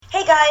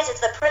Hey guys, it's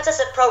the Princess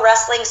of Pro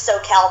Wrestling,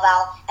 SoCal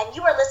Val, and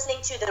you are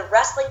listening to the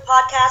wrestling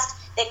podcast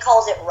that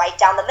calls it right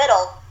down the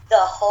middle, the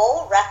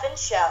whole reffin'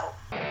 show.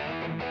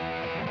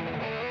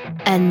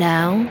 And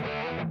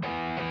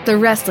now, the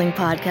wrestling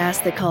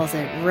podcast that calls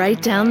it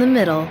right down the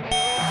middle,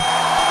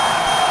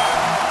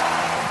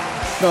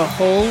 the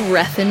whole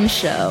reffin'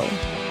 show.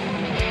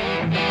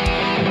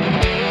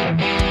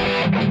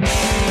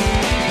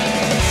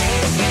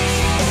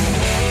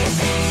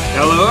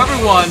 Hello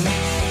everyone,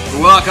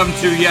 welcome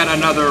to yet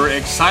another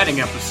exciting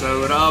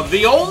episode of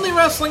the only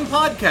wrestling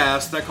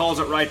podcast that calls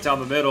it right down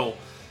the middle,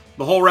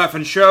 the whole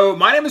reffin' show.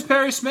 My name is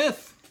Perry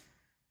Smith.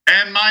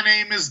 And my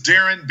name is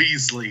Daryn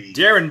Beasley.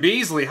 Daryn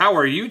Beasley, how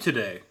are you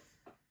today?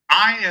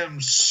 I am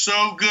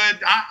so good.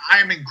 I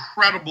am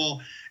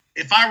incredible.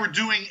 If I were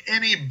doing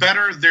any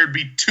better, there'd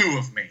be two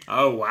of me.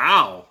 Oh,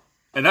 wow.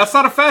 And that's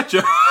not a fat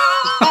joke.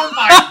 Oh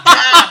my God.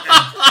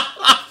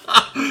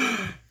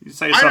 You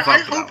say yourself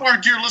I up hope our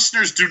dear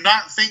listeners do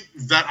not think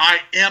that I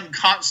am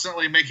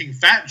constantly making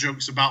fat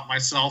jokes about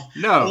myself.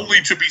 No.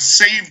 Only to be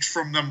saved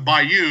from them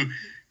by you.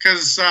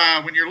 Because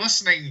when you're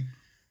listening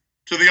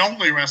to the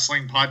only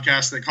wrestling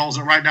podcast that calls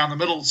it right down the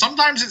middle,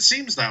 sometimes it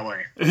seems that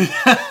way.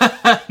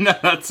 No,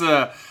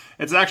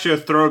 it's actually a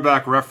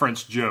throwback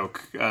reference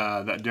joke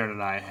that Daryn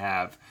and I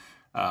have.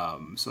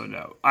 So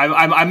no,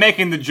 I'm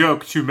making the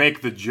joke to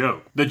make the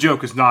joke. The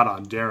joke is not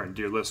on Daryn,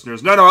 dear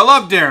listeners. No, I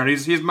love Daryn.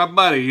 He's my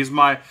buddy. He's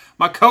my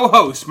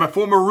co-host, my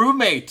former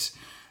roommate.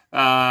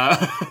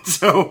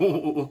 So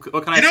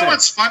what can I say? You know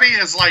what's funny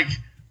is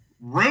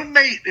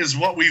roommate is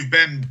what we've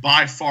been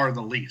by far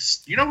the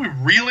least. You know, we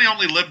really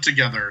only lived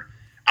together.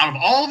 Out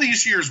of all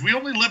these years, we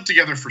only lived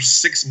together for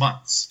 6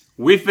 months.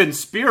 We've been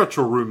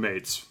spiritual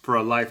roommates for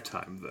a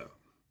lifetime, though.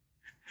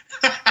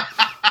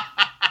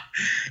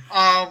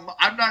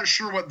 I'm not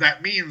sure what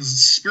that means.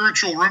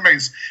 Spiritual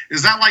roommates.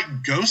 Is that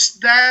like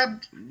Ghost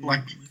Dad?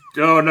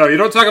 Oh, no, you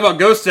don't talk about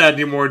Ghost Dad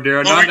anymore,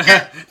 Daryn. Well,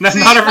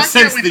 not ever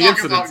since the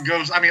incident. About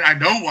ghosts? I mean, I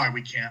know why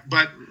we can't,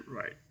 but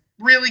right.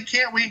 Really,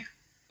 can't we?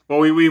 Well,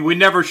 we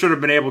never should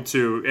have been able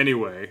to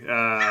anyway,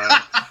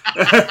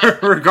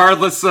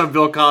 regardless of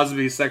Bill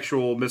Cosby's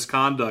sexual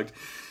misconduct.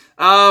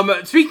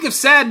 Speaking of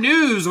sad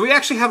news, we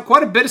actually have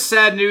quite a bit of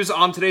sad news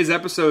on today's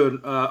episode.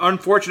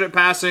 Unfortunate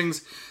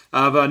passings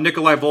of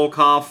Nikolai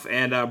Volkoff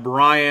and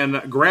Brian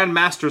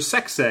Grandmaster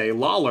Sexay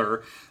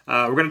Lawler.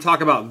 We're going to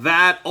talk about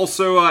that.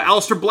 Also,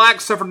 Aleister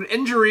Black suffered an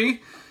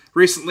injury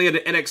recently at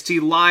an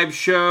NXT live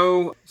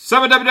show.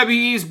 Some of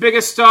WWE's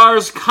biggest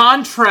stars'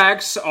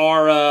 contracts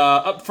are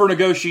up for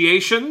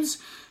negotiations.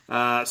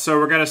 So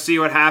we're going to see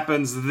what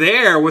happens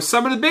there with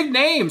some of the big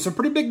names, some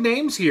pretty big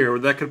names here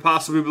that could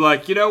possibly be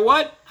like, you know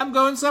what, I'm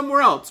going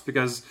somewhere else,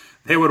 because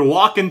they would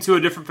walk into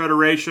a different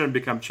federation and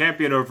become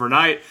champion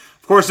overnight.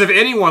 Of course, if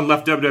anyone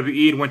left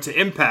WWE and went to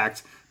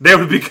Impact, they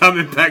would become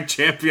Impact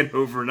champion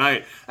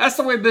overnight. That's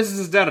the way business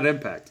is done at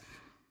Impact.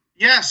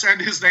 Yes, and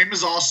his name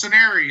is Austin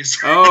Aries.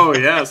 Oh,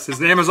 yes. His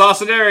name is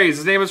Austin Aries.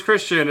 His name is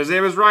Christian. His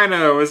name is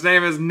Rhino. His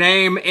name is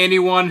name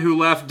anyone who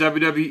left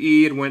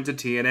WWE and went to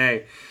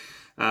TNA.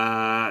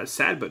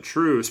 Sad but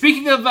true.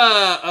 Speaking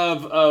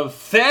of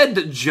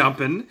Fed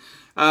jumping,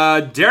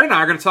 Daryn and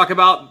I are going to talk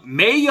about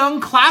Mae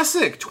Young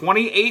Classic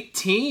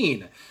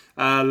 2018.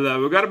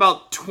 We've got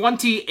about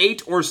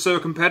 28 or so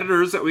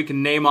competitors that we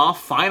can name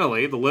off.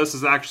 Finally, the list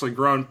has actually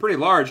grown pretty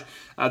large.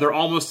 They're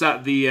almost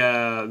at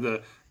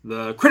the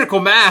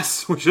critical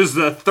mass, which is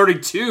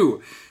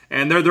 32,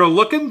 and they're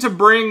looking to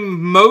bring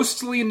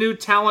mostly new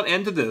talent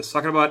into this.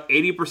 Talking about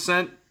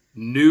 80%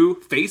 new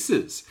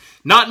faces.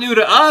 Not new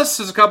to us.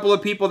 There's a couple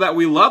of people that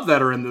we love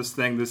that are in this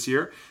thing this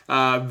year.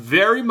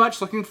 Very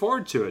much looking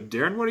forward to it.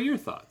 Daryn, what are your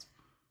thoughts?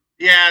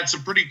 Yeah, it's a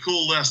pretty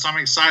cool list. I'm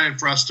excited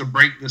for us to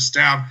break this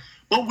down.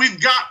 But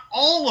we've got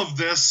all of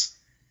this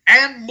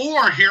and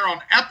more here on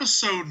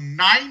episode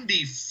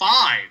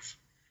 95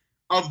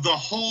 of the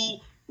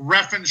whole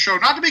reffin' show.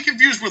 Not to be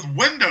confused with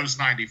Windows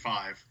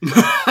 95.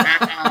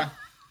 And,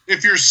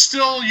 if you're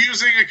still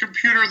using a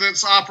computer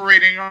that's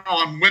operating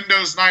on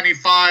Windows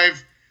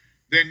 95,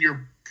 then you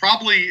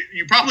probably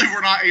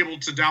were not able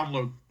to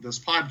download this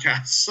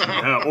podcast. So.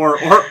 Yeah,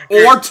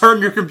 or turn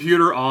your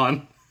computer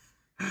on.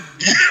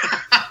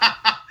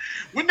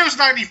 Windows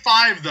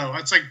 95 though,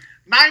 it's like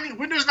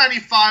Windows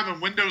 95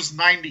 and Windows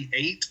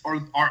 98 are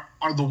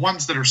the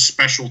ones that are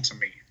special to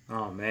me.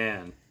 Oh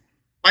man.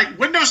 Like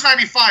Windows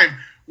 95,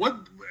 what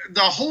the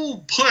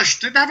whole push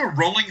didn't have a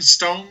Rolling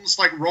Stones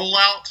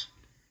rollout.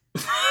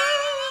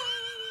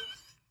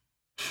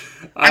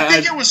 I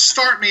think it was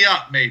Start Me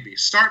Up, maybe.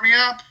 Start Me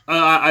Up?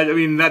 I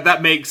mean,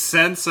 that makes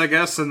sense, I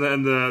guess, in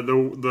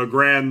the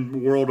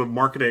grand world of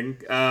marketing.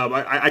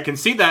 I can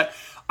see that.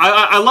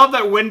 I love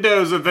that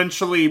Windows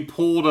eventually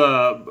pulled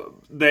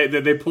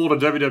they pulled a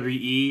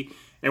WWE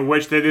in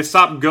which they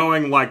stopped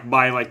going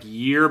by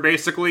year,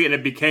 basically, and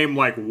it became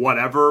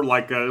whatever.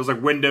 It was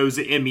Windows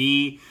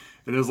ME,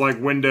 and there's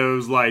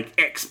Windows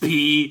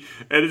XP,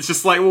 and it's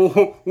just well,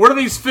 where do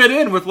these fit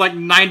in with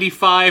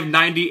 95,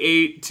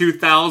 98,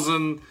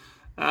 2000?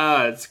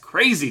 It's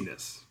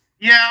craziness.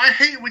 Yeah, I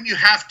hate when you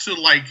have to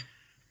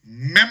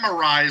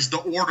memorize the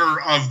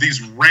order of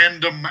these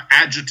random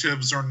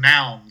adjectives or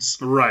nouns.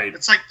 Right.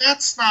 It's like,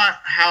 that's not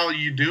how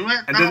you do it.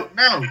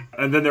 No.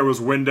 And then there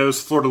was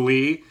Windows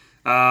fleur-de-lis.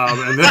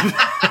 And then...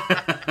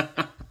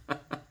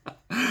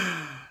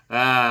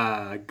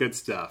 good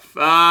stuff.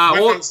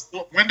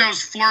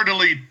 Windows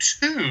fleur-de-lis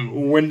 2.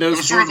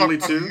 Windows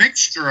fleur-de-lis 2. A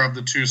mixture of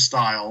the two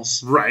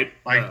styles. Right.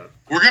 Like,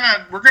 we're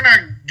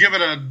gonna give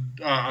it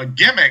a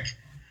gimmick,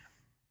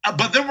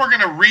 but then we're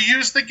gonna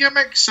reuse the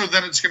gimmick, so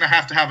then it's gonna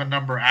have to have a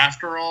number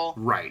after all.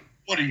 Right.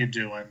 What are you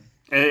doing?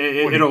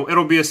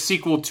 It'll be a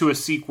sequel to a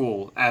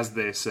sequel, as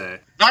they say.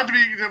 Not to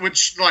be,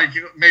 which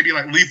maybe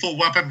Lethal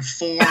Weapon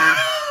 4 2.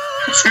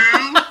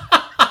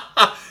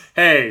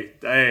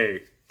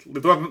 Hey.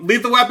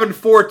 Lethal Weapon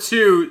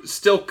 4-2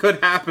 still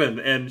could happen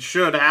and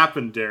should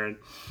happen, Daryn.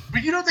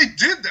 But they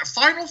did that.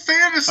 Final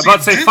Fantasy. I'm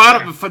about to say,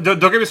 don't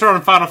get me started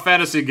on Final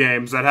Fantasy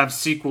games that have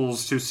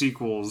sequels to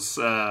sequels.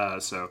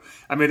 So,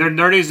 I mean,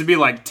 there needs to be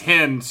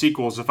 10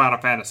 sequels to Final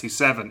Fantasy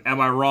 7. Am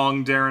I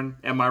wrong, Daryn?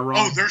 Am I wrong?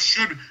 Oh, there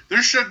should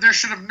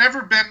have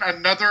never been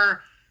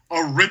another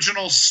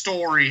original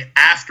story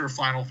after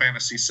Final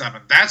Fantasy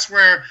 7. That's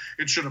where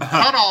it should have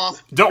cut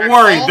off. Don't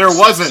worry, there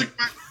wasn't.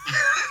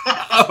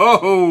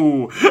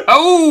 Oh!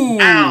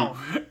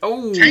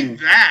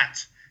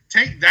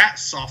 Take that,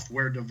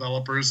 software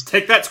developers.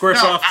 Take that,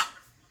 Squaresoft.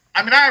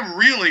 I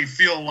really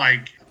feel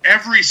like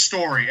every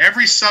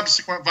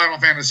subsequent Final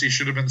Fantasy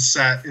should have been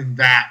set in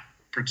that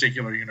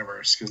particular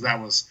universe, because that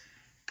was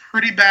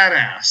pretty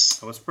badass.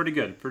 That was pretty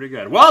good.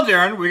 Well,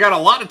 Daryn, we got a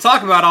lot to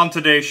talk about on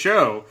today's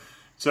show,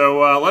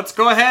 so let's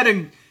go ahead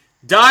and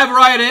dive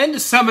right into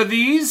some of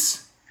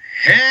these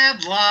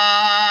headlines.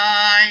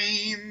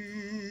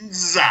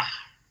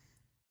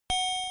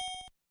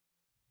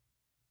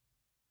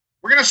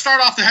 We're going to start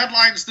off the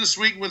headlines this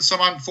week with some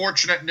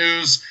unfortunate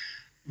news.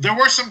 There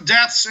were some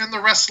deaths in the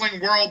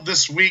wrestling world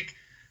this week.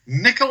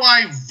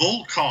 Nikolai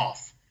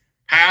Volkoff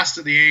passed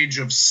at the age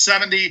of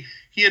 70.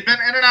 He had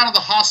been in and out of the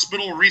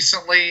hospital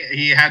recently.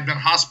 He had been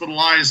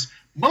hospitalized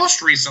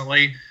most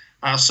recently,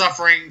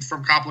 suffering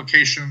from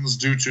complications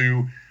due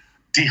to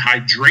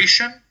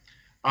dehydration.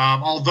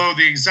 Although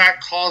the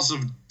exact cause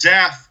of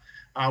death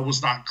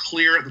was not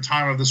clear at the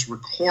time of this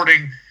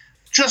recording.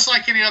 Just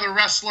like any other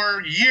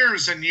wrestler,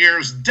 years and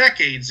years,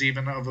 decades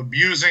even, of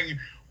abusing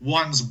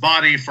one's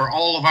body for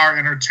all of our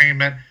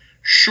entertainment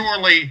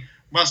surely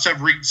must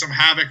have wreaked some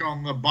havoc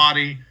on the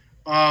body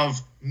of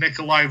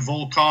Nikolai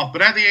Volkoff.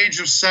 But at the age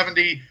of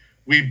 70,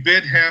 we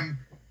bid him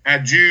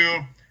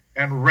adieu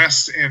and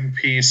rest in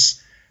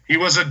peace. He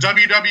was a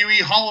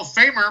WWE Hall of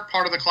Famer,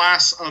 part of the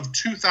class of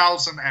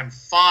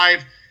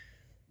 2005.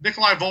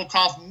 Nikolai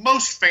Volkoff,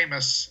 most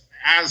famous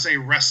as a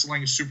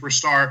wrestling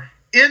superstar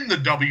in the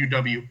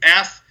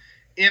WWF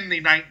in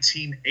the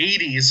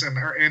 1980s and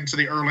into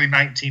the early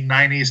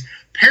 1990s.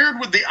 Paired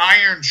with the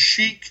Iron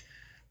Sheik,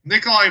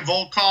 Nikolai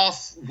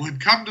Volkoff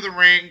would come to the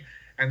ring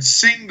and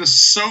sing the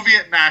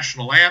Soviet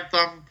national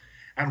anthem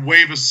and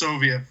wave a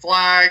Soviet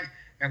flag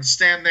and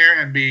stand there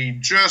and be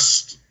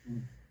just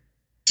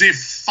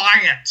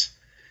defiant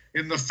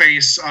in the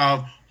face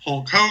of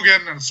Hulk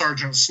Hogan and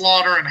Sergeant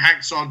Slaughter and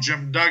Hacksaw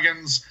Jim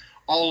Duggan's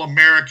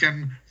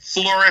all-American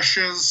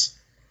flourishes.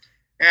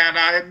 And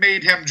it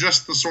made him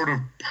just the sort of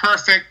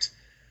perfect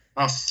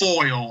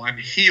foil and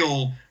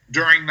heel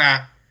during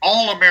that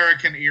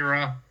all-American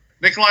era.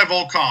 Nikolai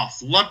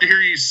Volkoff, love to hear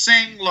you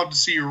sing, love to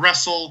see you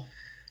wrestle,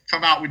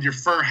 come out with your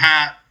fur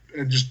hat,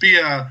 and just be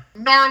a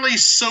gnarly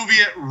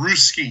Soviet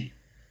Ruski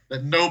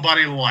that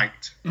nobody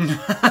liked.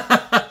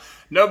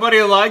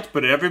 Nobody liked,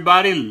 but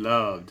everybody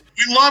loved.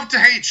 We love to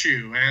hate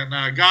you,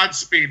 and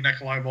Godspeed,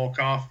 Nikolai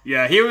Volkoff.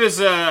 Yeah, he was,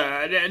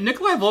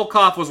 Nikolai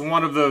Volkoff was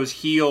one of those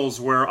heels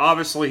where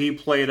obviously he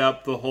played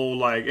up the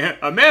whole,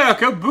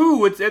 America,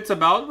 boo, it's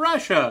about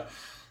Russia.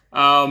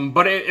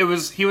 But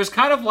he was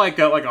kind of like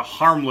a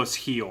harmless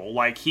heel.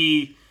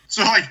 he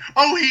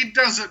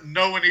doesn't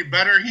know any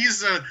better.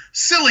 He's a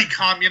silly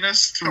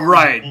communist.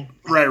 Right.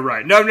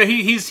 No,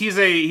 he's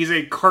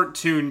a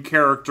cartoon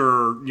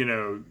character,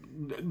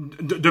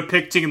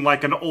 depicting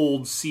an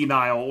old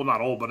senile,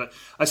 not old, but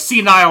a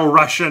senile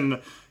Russian,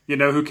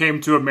 who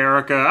came to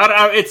America. I don't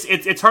know,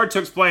 it's hard to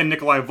explain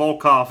Nikolai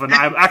Volkoff, and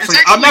I'm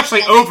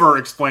actually over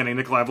explaining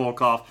Nikolai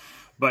Volkoff,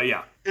 but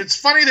yeah. It's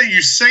funny that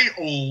you say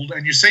old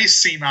and you say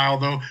senile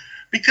though,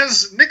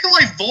 because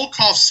Nikolai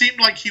Volkoff seemed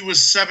like he was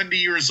 70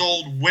 years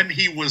old when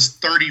he was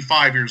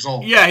 35 years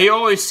old. Yeah, he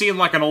always seemed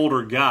like an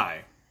older guy.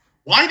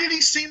 Why did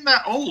he seem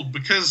that old?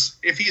 Because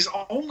if he was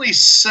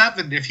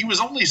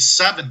only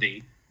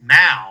 70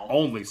 now.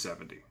 Only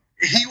 70.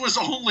 He was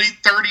only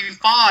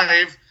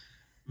 35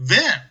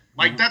 then.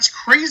 That's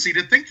crazy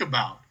to think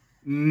about.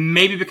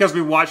 Maybe because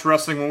we watched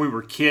wrestling when we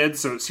were kids,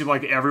 so it seemed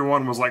like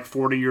everyone was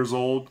 40 years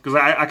old. Because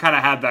I kind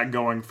of had that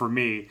going for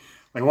me.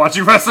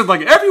 Watching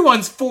wrestling,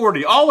 everyone's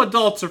 40. All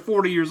adults are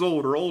 40 years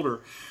old or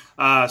older.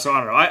 So I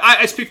don't know.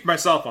 I speak for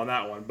myself on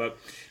that one. But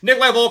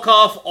Nikolai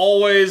Volkoff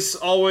always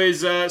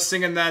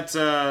singing that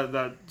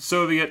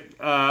Soviet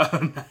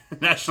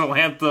national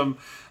anthem.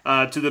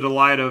 to the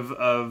delight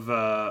of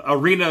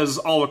arenas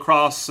all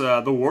across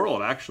the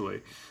world,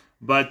 actually.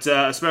 But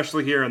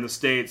especially here in the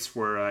States,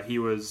 where he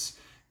was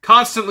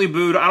constantly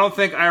booed. I don't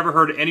think I ever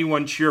heard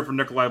anyone cheer for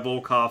Nikolai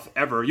Volkoff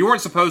ever. You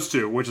weren't supposed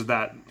to, which is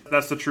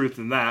that's the truth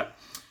in that.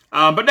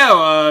 But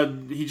no,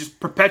 he just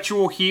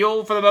perpetual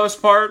heel for the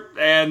most part,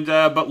 and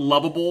but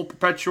lovable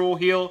perpetual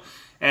heel,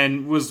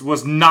 and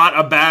was not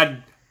a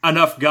bad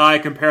enough guy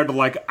compared to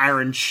like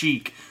Iron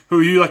Sheik,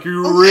 who you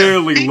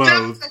really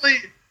loathe.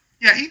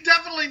 He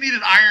definitely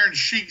needed Iron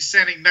Sheik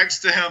standing next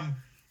to him,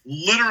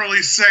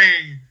 literally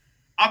saying,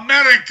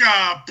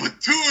 "America,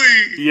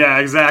 Patui." Yeah,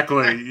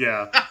 exactly.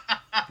 Yeah,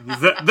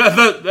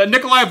 the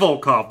Nikolai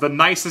Volkoff, the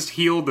nicest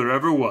heel there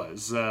ever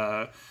was.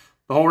 The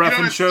whole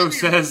reference show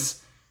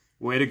says,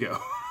 "Way to go."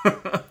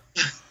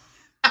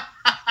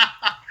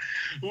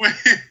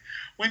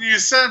 When you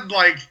said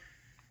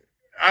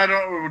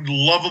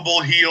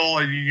lovable heel,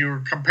 and you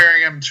were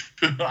comparing him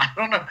to, I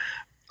don't know.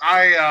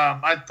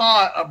 I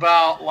thought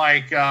about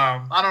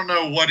I don't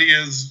know what he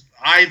is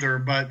either,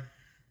 but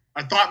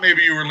I thought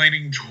maybe you were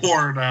leaning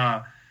toward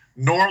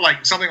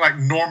something like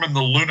Norman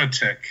the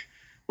Lunatic,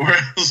 where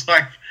it was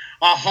like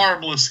a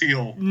harmless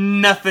heel.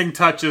 Nothing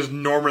touches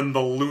Norman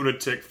the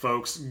Lunatic,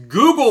 folks.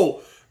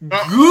 Google Norman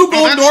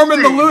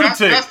true. the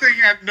Lunatic. Nothing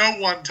and no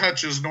one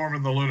touches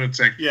Norman the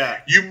Lunatic.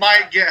 Yeah. You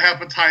might get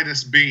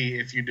hepatitis B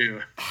if you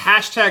do.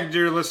 Hashtag,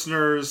 dear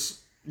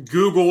listeners,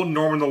 Google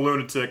Norman the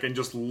Lunatic and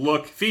just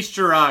feast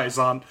your eyes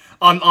on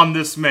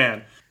this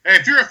man. Hey,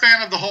 if you're a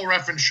fan of the whole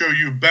reference show,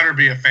 you better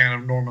be a fan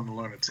of Norman the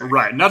Lunatic.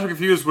 Right, not to be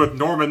confused with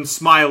Norman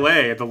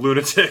Smiley, the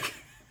Lunatic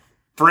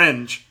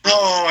Fringe.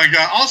 Oh my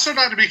God. Also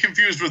not to be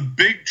confused with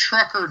Big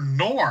Trucker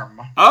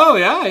Norm. Oh,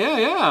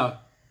 yeah.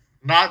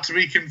 Not to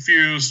be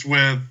confused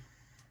with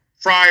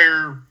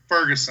Friar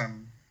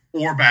Ferguson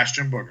or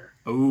Bastion Booger.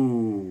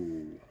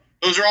 Ooh.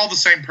 Those are all the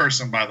same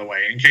person, by the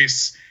way. In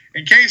case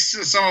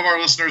some of our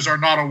listeners are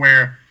not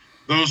aware,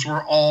 those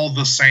were all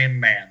the same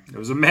man. It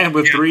was a man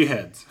with 3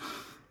 heads.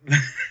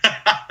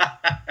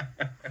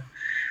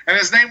 And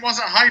his name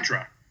wasn't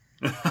Hydra.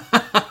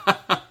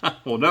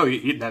 Well, no, he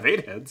didn't have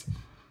 8 heads.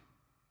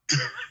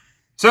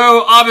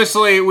 So,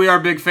 obviously, we are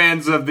big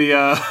fans of the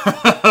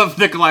of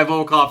Nikolai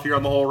Volkoff here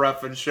on the whole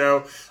reference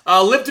show.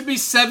 Lived to be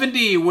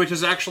 70, which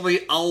is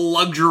actually a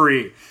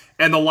luxury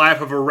in the life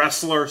of a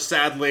wrestler,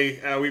 sadly.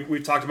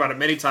 We've talked about it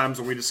many times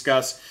when we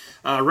discuss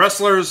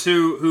wrestlers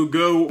who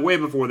go way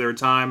before their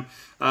time.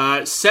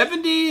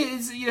 70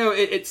 is,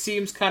 it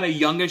seems kind of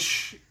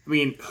youngish. I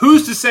mean,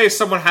 who's to say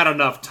someone had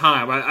enough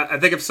time? I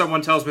think if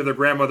someone tells me their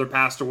grandmother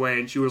passed away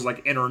and she was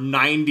like in her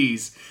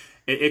 90s,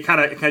 it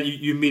kind of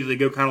you immediately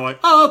go kind of like,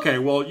 oh, okay,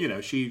 well,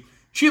 she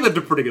lived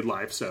a pretty good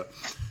life. So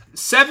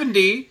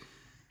 70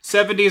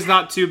 is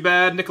not too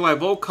bad. Nikolai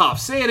Volkoff,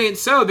 say it ain't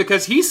so,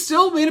 because he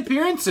still made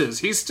appearances.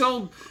 He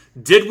still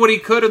did what he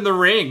could in the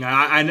ring.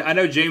 I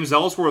know James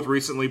Ellsworth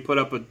recently put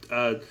up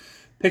a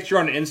picture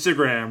on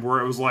Instagram where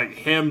it was like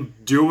him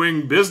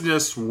doing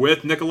business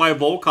with Nikolai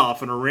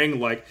Volkoff in a ring.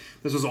 Like,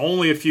 this was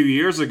only a few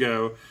years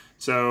ago.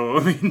 So,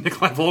 I mean,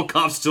 Nikolai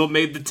Volkoff still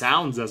made the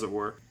towns, as it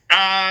were.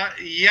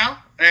 Yeah,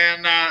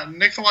 and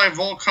Nikolai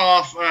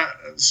Volkoff,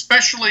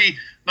 especially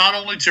not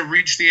only to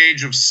reach the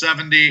age of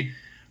 70,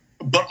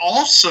 but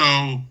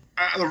also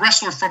the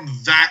wrestler from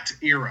that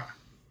era.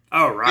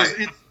 Oh,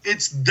 right.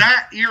 It's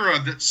that era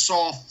that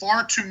saw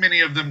far too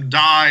many of them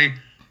die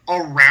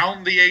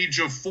around the age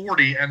of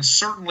 40 and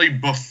certainly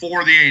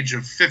before the age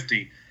of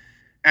 50.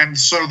 And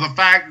so the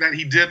fact that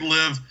he did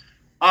live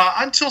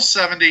until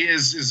 70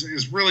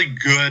 is really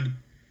good.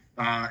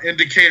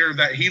 Indicator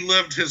that he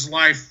lived his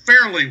life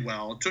fairly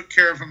well, took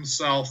care of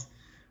himself,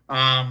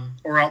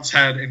 or else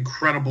had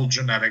incredible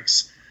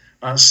genetics.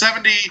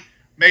 70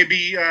 may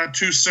be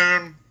too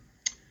soon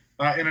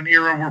in an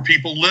era where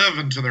people live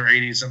into their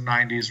 80s and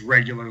 90s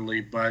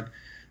regularly, but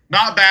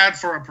not bad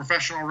for a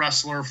professional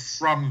wrestler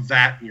from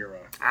that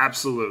era.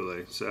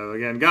 Absolutely. So,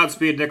 again,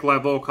 Godspeed, Nikolai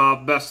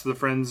Volkoff, best to the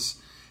friends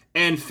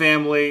and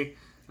family.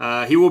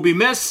 He will be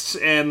missed,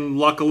 and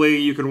luckily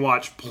you can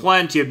watch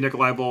plenty of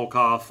Nikolai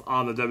Volkoff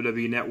on the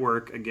WWE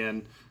Network.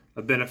 Again,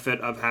 a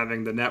benefit of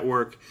having the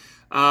network.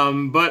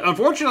 But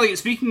unfortunately,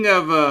 speaking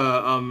of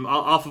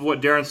off of what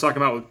Darren's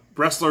talking about with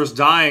wrestlers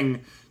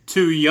dying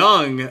too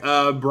young,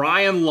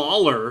 Brian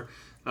Lawler,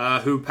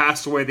 who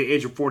passed away at the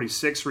age of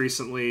 46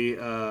 recently,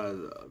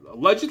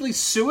 allegedly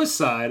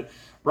suicide.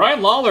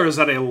 Brian Lawler has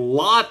had a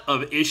lot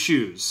of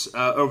issues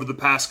over the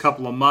past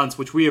couple of months,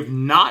 which we have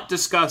not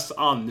discussed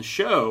on the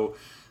show.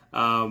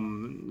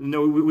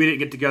 No, we didn't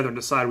get together and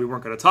decide we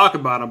weren't going to talk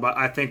about him, but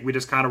I think we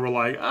just kind of were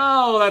like,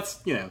 oh, that's,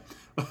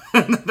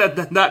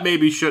 that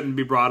maybe shouldn't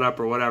be brought up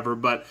or whatever.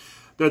 But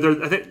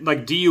I think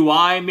like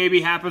DUI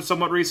maybe happened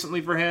somewhat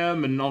recently for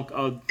him, and a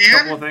couple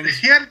of things.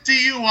 He had a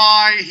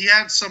DUI. He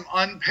had some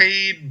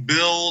unpaid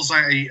bills.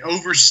 He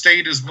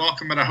overstayed his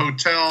welcome at a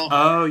hotel.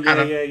 Oh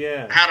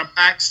yeah. Had a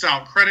maxed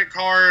out credit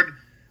card.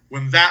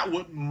 When that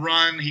wouldn't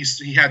run,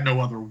 he had no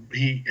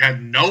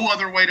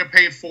other way to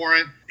pay for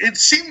it. It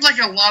seems like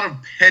a lot of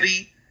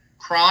petty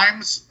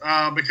crimes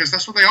because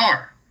that's what they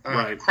are.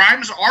 Right.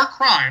 Crimes are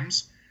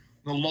crimes,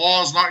 The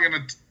law is not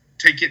going to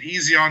take it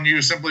easy on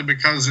you simply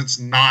because it's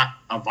not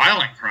a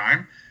violent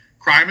crime.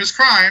 Crime is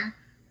crime.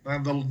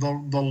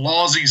 The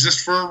laws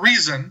exist for a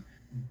reason.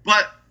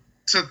 But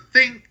to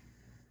think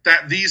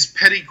that these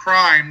petty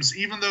crimes,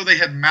 even though they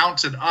had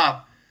mounted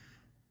up,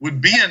 would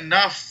be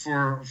enough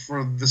for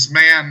this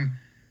man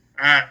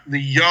at the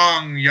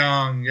young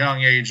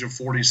age of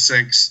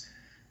 46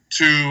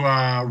 to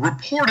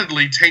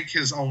reportedly take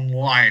his own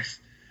life,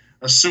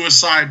 a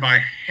suicide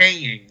by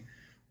hanging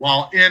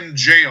while in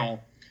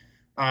jail.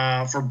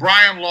 For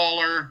Brian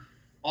Lawler,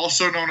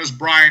 also known as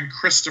Brian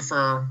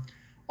Christopher,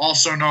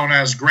 also known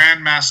as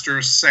Grandmaster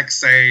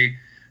Sexay,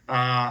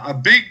 a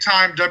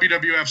big-time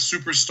WWF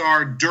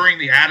superstar during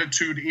the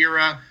Attitude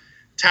Era,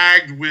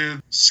 tagged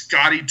with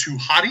Scotty 2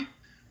 Hotty,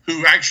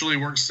 who actually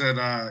works at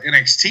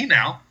NXT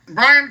now.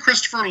 Brian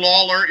Christopher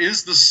Lawler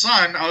is the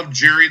son of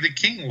Jerry the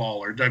King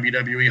Lawler,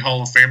 WWE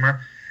Hall of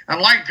Famer.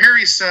 And like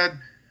Perry said,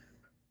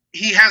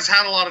 he has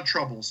had a lot of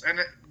troubles, and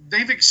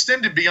they've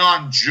extended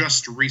beyond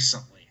just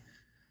recently.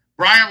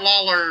 Brian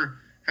Lawler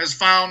has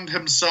found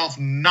himself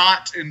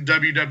not in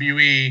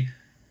WWE.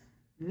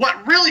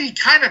 What really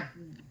kind of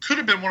could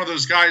have been one of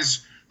those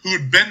guys who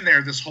had been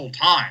there this whole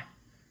time,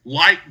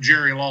 like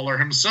Jerry Lawler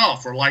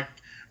himself, or like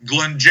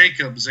Glenn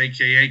Jacobs,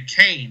 a.k.a.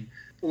 Kane,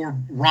 or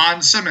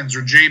Ron Simmons,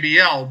 or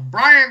JBL.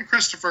 Brian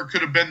Christopher could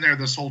have been there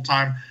this whole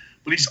time,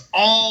 but he's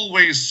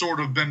always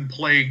sort of been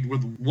plagued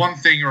with one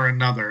thing or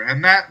another,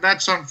 and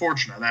that's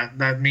unfortunate.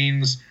 That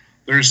means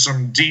there's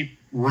some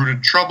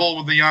deep-rooted trouble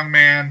with the young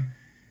man,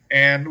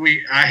 and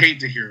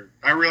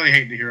I really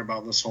hate to hear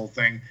about this whole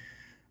thing.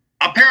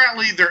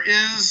 Apparently, there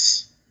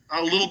is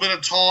a little bit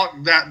of talk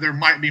that there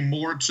might be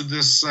more to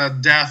this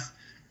death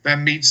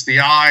than meets the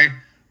eye,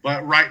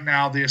 but right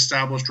now the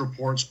established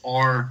reports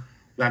are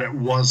that it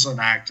was an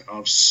act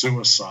of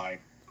suicide.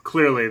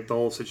 Clearly, the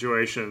whole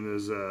situation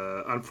is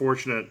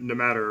unfortunate no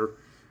matter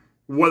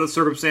what the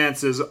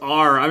circumstances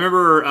are. I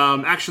remember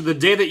actually the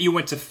day that you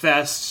went to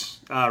Fest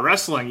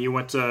Wrestling, you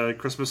went to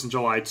Christmas in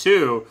July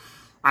too.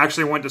 I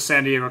actually went to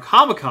San Diego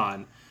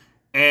Comic-Con,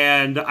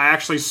 and I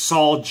actually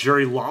saw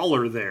Jerry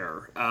Lawler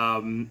there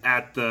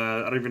at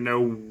the, I don't even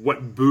know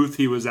what booth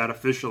he was at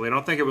officially. I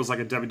don't think it was like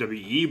a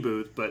WWE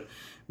booth, but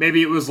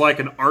maybe it was like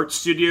an art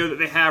studio that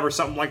they have or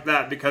something like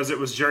that, because it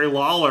was Jerry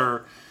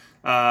Lawler.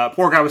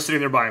 Poor guy was sitting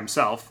there by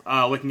himself,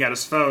 looking at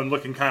his phone,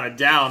 looking kind of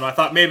down. I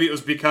thought maybe it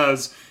was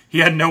because he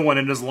had no one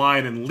in his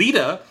line, and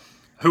Lita,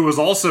 who was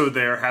also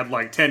there, had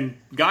like 10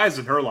 guys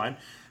in her line.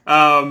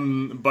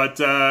 But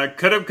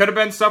could have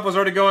been stuff was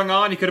already going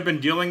on. He could have been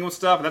dealing with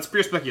stuff. That's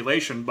pure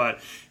speculation. But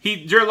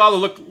Jerry Lawler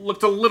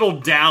looked a little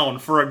down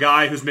for a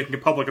guy who's making a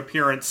public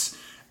appearance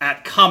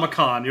at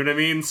Comic-Con. You know what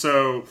I mean?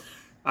 So,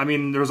 I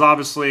mean, there's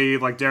obviously,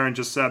 like Daryn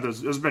just said,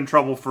 there's been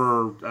trouble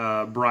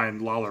for Brian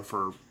Lawler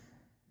for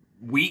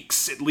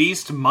weeks, at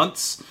least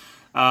months.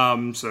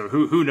 So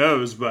who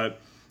knows? But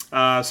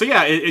so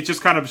yeah, it's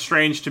just kind of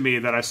strange to me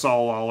that I saw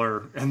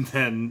Lawler, and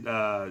then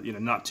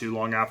not too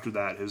long after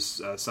that,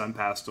 his son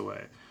passed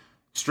away.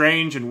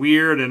 Strange and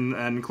weird,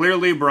 and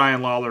clearly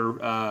Brian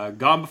Lawler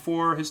gone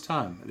before his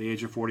time at the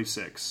age of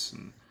 46,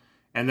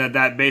 and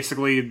that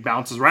basically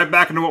bounces right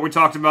back into what we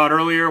talked about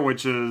earlier,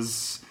 which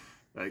is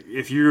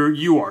if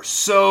you are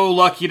so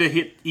lucky to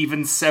hit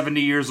even 70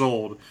 years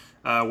old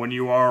when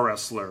you are a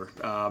wrestler,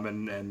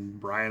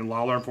 and Brian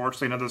Lawler,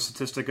 unfortunately, another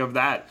statistic of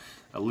that.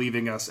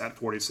 Leaving us at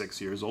 46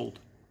 years old.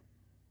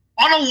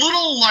 On a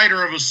little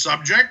lighter of a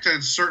subject,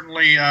 it's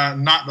certainly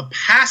not the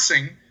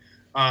passing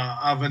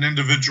of an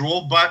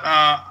individual, but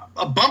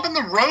a bump in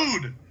the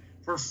road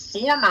for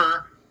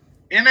former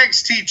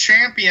NXT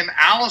champion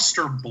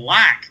Aleister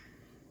Black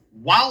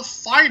while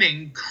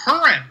fighting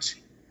current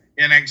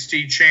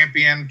NXT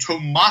champion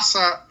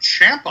Tommaso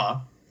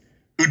Ciampa,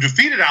 who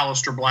defeated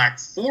Aleister Black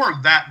for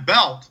that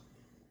belt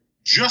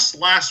just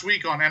last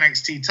week on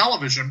NXT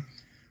television.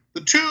 The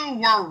two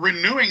were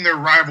renewing their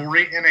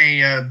rivalry in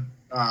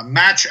a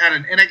match at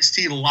an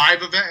NXT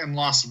live event in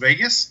Las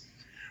Vegas.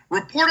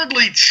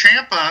 Reportedly,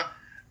 Ciampa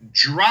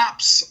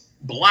drops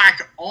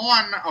Black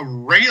on a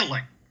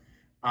railing,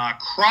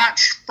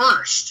 crotch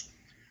first.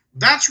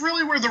 That's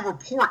really where the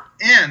report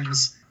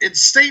ends. It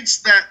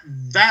states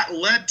that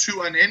led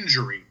to an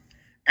injury,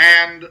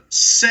 and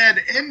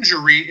said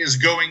injury is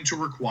going to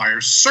require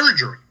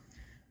surgery.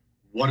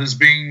 What is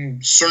being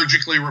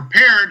surgically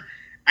repaired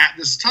at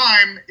this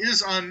time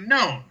is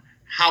unknown.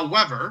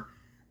 However,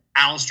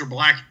 Aleister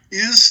Black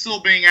is still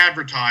being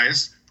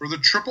advertised for the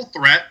triple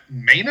threat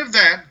main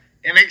event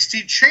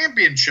NXT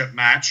championship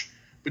match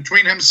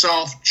between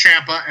himself,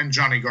 Ciampa, and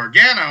Johnny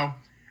Gargano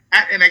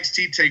at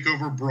NXT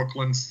TakeOver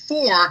Brooklyn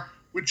 4,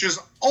 which is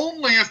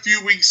only a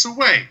few weeks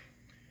away.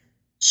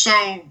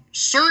 So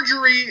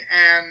surgery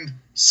and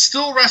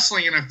still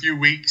wrestling in a few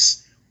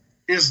weeks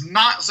is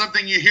not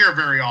something you hear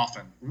very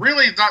often.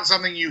 Really, it's not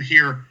something you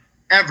hear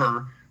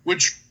ever,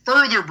 which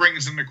further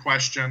brings into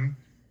question,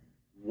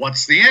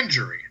 what's the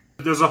injury?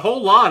 There's a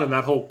whole lot in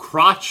that whole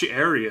crotch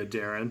area,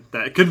 Daryn,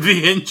 that could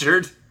be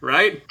injured,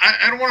 right?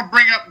 I don't want to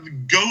bring up the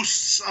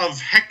ghosts of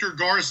Hector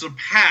Garza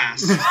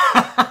past.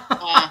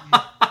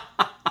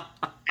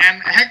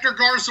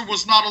 Hector Garza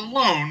was not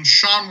alone.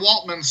 Sean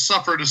Waltman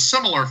suffered a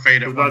similar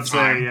fate at one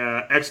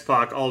time.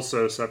 X-Pac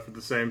also suffered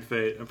the same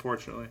fate,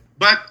 unfortunately.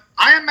 But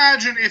I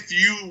imagine if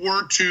you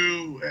were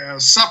to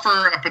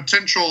suffer a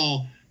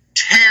potential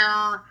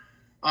tear,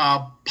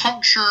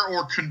 puncture,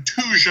 or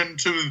contusion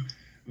to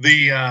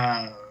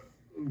the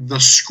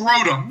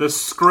scrotum. The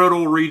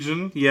scrotal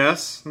region,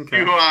 yes.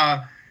 Okay.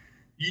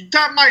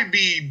 That might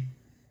be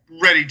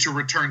ready to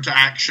return to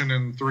action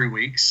in 3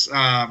 weeks.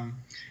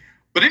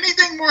 But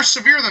anything more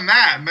severe than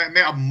that,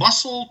 a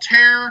muscle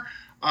tear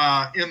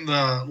in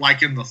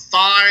the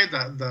thigh,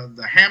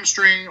 the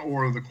hamstring,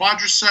 or the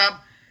quadricep,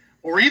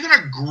 or even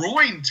a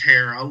groin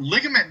tear, a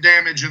ligament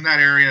damage in that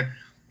area,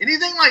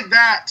 anything like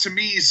that to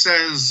me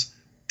says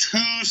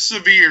too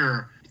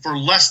severe for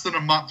less than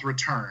a month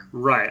return.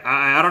 Right.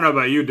 I don't know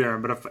about you,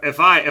 Darren, but if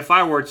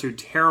I were to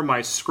tear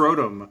my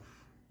scrotum,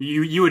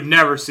 you would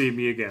never see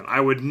me again. I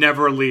would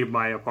never leave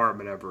my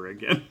apartment ever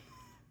again.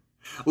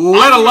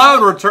 let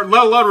alone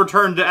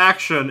return to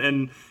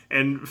action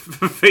and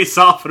face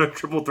off in a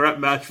triple threat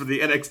match for the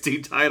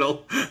NXT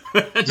title.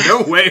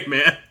 No way,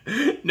 man.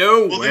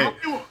 No way.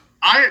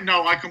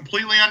 I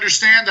completely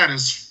understand. That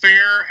is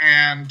fair,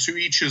 and to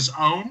each his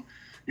own.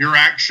 Your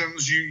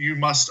actions, you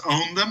must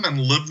own them and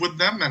live with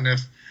them, and if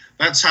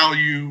that's how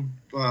you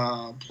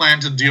plan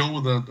to deal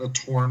with a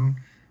torn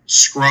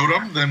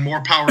scrotum, then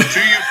more power to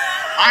you.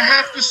 I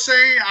have to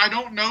say, I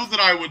don't know that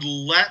I would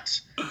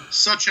let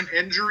such an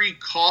injury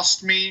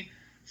cost me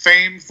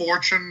fame,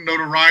 fortune,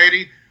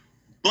 notoriety,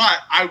 but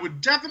I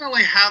would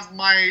definitely have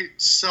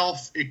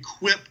myself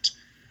equipped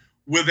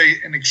with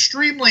an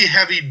extremely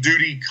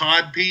heavy-duty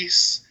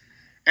codpiece.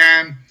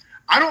 And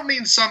I don't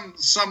mean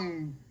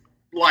some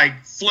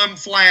like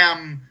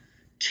flim-flam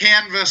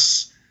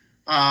canvas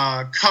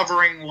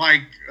covering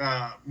like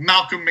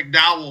Malcolm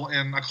McDowell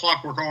in A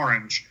Clockwork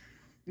Orange.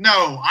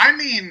 No, I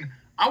mean,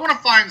 I want to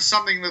find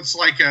something that's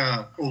like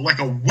a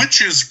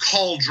witch's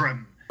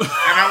cauldron, and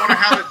I want to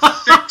have it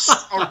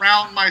fixed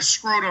around my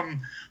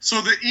scrotum so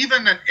that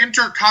even an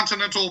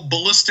intercontinental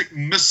ballistic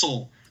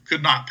missile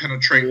could not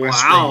penetrate my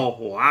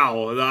scrotum.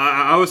 Wow.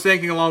 I was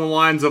thinking along the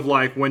lines of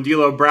like when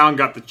D'Lo Brown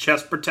got the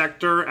chest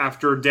protector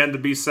after Dan the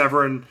Beast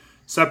Severn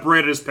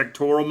separated his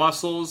pectoral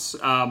muscles.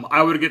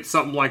 I would get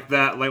something like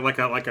that, like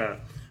a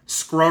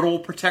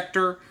scrotal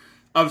protector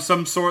of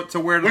some sort to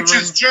wear to Which the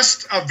ring. is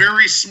just a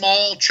very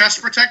small chest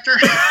protector.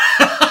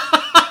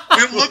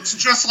 It looks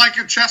just like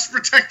a chest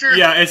protector.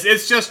 Yeah,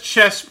 it's just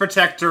chest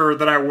protector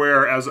that I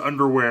wear as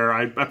underwear.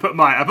 I put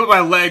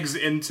my legs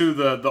into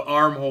the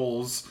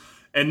armholes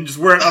and just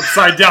wear it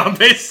upside down,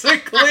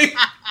 basically.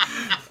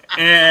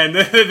 And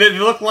they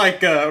look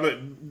like what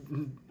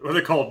are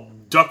they called?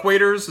 Duck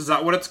waiters? Is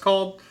that what it's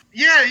called?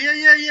 Yeah.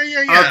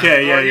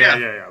 Okay,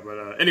 yeah.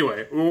 But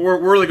anyway, we're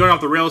really going off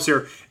the rails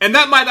here, and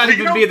that might not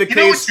even be the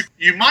case.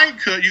 You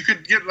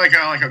could get like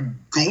a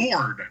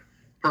gourd,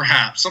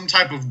 perhaps some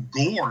type of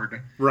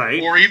gourd,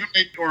 right?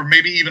 Or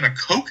maybe even a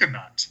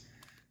coconut,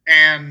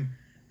 and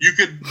you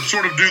could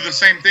sort of do the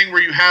same thing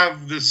where you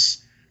have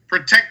this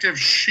protective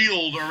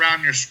shield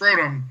around your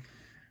scrotum.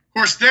 Of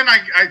course, then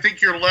I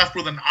think you're left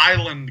with an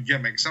island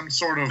gimmick, some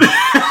sort of.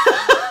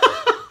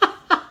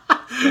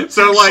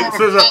 So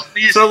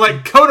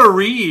Coda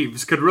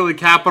Reeves could really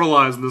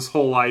capitalize on this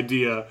whole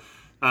idea,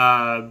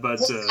 but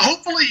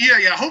hopefully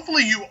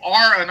you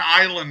are an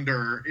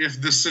Islander if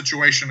this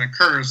situation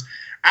occurs.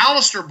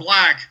 Aleister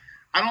Black,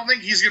 I don't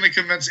think he's going to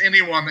convince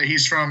anyone that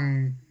he's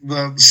from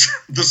the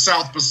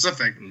South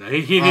Pacific.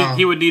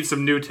 He would need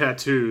some new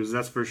tattoos,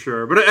 that's for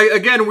sure. But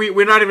again,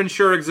 we're not even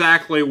sure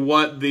exactly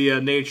what the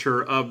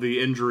nature of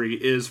the injury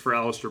is for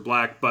Aleister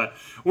Black, but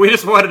we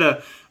just wanted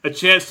a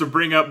chance to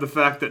bring up the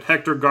fact that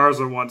Hector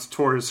Garza once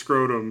tore his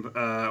scrotum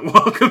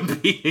while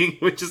competing,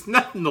 which is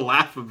nothing to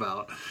laugh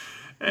about.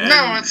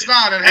 No, it's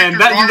not.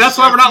 That's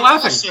why we're not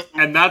laughing.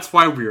 And that's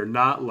why we're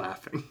not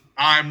laughing.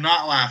 I'm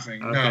not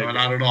laughing. Okay, no,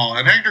 not at all.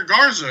 And Hector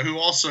Garza, who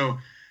also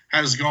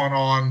has gone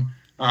on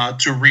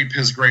to reap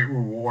his great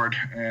reward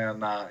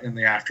and in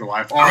the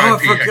afterlife. I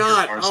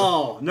forgot.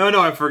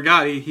 I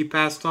forgot. He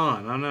passed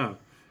on. I know.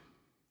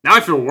 Now I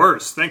feel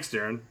worse. Thanks,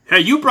 Darren. Hey,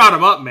 you brought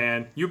him up,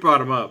 man. You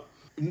brought him up.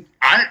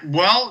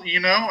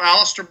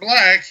 Aleister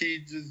Black, he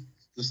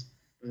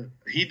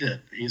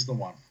did. He's the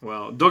one.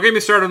 Well, don't get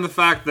me started on the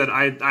fact that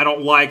I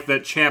don't like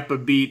that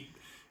Ciampa beat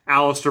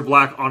Aleister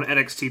Black on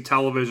NXT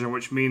television,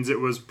 which means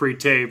it was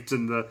pre-taped,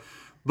 and the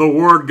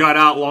word got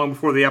out long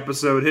before the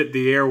episode hit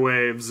the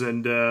airwaves,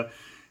 and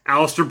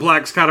Aleister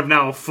Black's kind of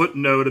now a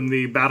footnote in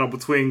the battle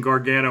between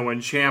Gargano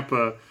and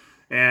Ciampa,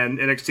 and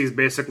NXT's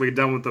basically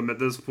done with them at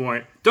this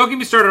point. Don't get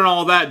me started on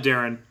all that,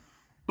 Darren.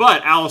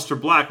 But,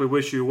 Aleister Black, we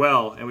wish you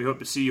well, and we hope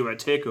to see you at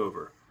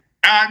TakeOver.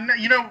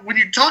 When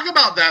you talk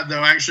about that,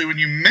 though, actually, when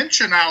you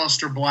mention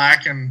Aleister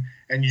Black and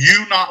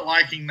you not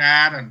liking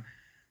that, and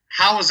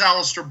how is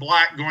Aleister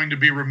Black going to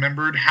be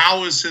remembered?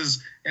 How is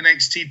his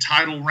NXT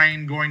title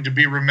reign going to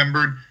be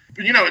remembered?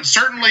 But, it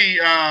certainly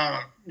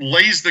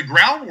lays the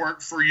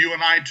groundwork for you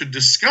and I to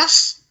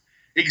discuss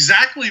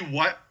exactly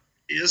what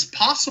is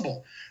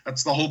possible.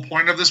 That's the whole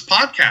point of this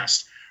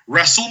podcast.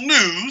 Wrestle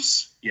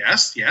News,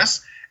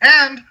 yes,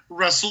 and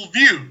Wrestle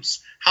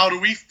Views. How do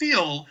we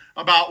feel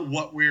about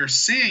what we're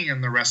seeing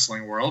in the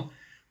wrestling world?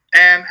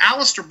 And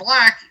Aleister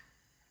Black,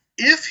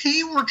 if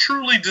he were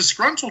truly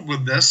disgruntled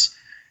with this,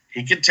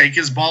 he could take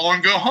his ball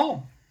and go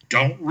home.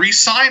 Don't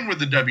re-sign with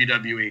the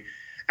WWE.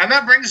 And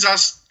that brings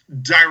us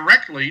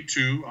directly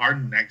to our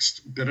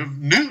next bit of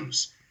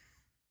news.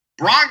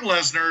 Brock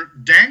Lesnar,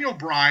 Daniel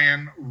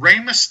Bryan, Rey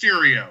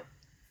Mysterio.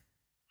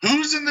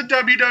 Who's in the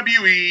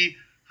WWE?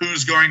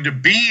 Who's going to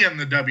be in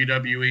the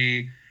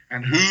WWE?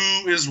 And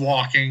who is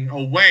walking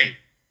away?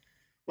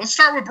 Let's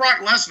start with Brock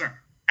Lesnar.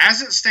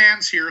 As it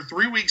stands here,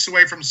 3 weeks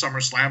away from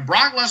SummerSlam,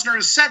 Brock Lesnar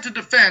is set to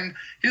defend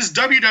his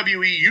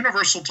WWE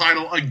Universal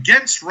title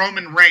against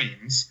Roman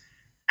Reigns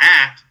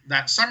at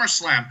that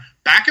SummerSlam,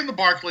 back in the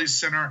Barclays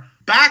Center,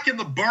 back in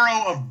the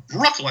borough of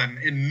Brooklyn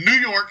in New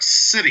York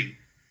City,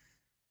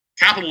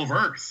 capital of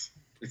Earth,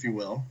 if you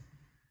will.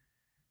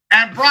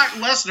 And Brock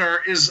Lesnar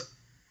is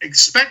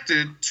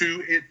expected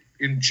to,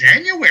 in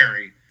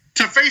January,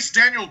 to face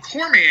Daniel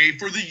Cormier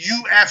for the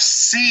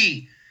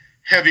UFC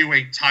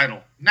heavyweight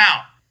title.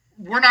 Now,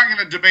 we're not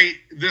going to debate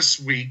this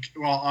week.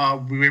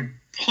 Well, we have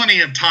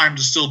plenty of time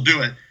to still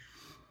do it.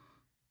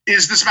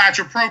 Is this match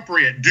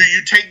appropriate? Do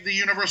you take the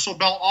Universal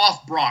belt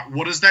off Brock?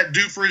 What does that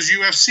do for his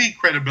UFC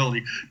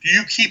credibility? Do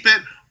you keep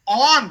it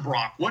on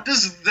Brock? What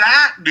does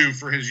that do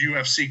for his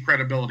UFC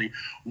credibility?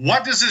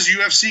 What does his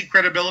UFC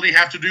credibility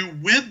have to do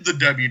with the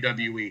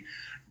WWE?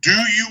 Do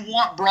you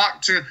want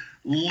Brock to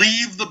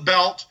leave the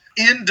belt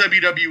in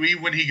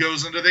WWE when he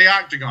goes into the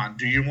octagon?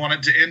 Do you want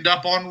it to end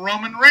up on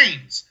Roman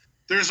Reigns?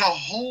 There's a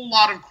whole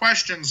lot of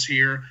questions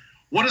here.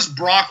 What does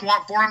Brock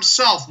want for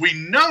himself? We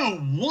know,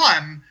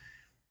 one,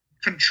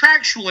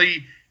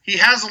 contractually, he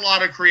has a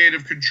lot of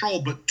creative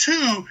control, but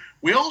two,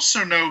 we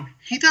also know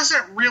he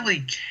doesn't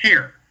really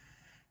care.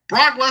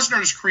 Brock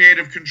Lesnar's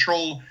creative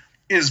control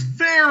is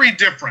very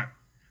different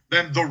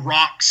than The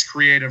Rock's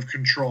creative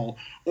control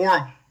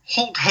or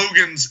Hulk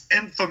Hogan's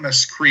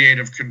infamous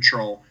creative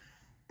control.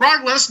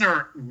 Brock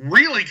Lesnar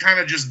really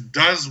kind of just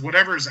does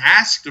whatever is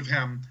asked of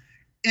him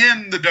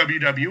in the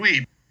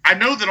WWE. I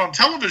know that on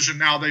television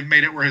now they've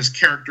made it where his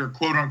character,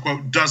 quote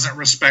unquote, doesn't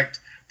respect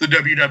the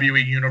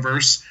WWE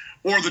universe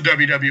or the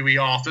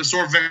WWE office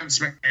or Vince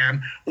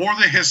McMahon or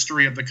the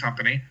history of the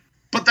company.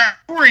 But that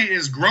story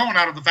is grown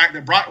out of the fact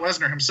that Brock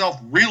Lesnar himself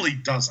really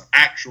doesn't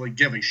actually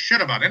give a shit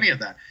about any of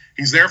that.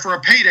 He's there for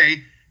a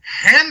payday,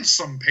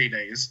 handsome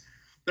paydays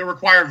that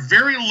require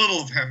very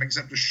little of him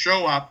except to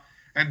show up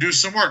and do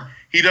some work.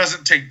 He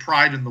doesn't take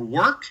pride in the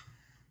work.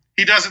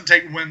 He doesn't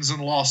take wins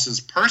and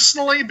losses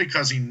personally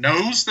because he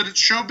knows that it's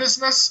show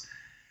business.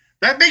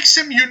 That makes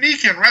him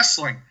unique in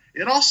wrestling.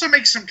 It also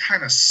makes him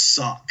kind of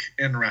suck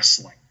in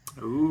wrestling.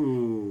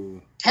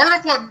 Ooh. Part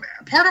of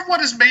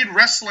what has made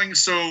wrestling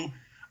so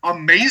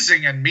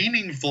amazing and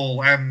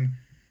meaningful and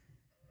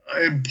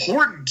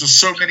important to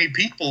so many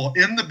people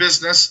in the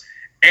business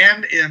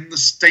and in the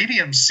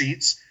stadium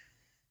seats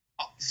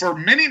for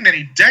many,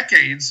 many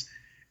decades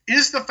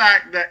is the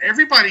fact that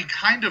everybody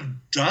kind of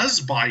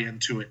does buy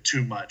into it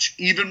too much,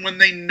 even when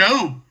they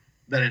know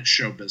that it's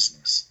show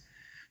business.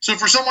 So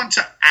for someone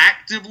to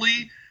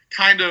actively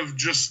kind of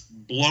just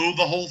blow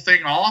the whole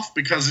thing off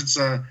because it's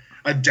a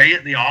day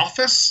at the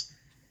office,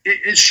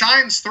 it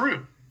shines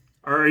through.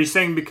 Are you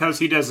saying because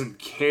he doesn't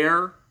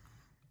care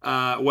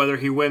whether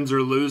he wins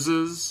or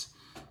loses?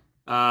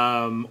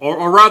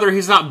 Or rather,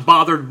 he's not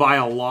bothered by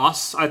a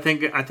loss, I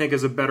think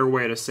is a better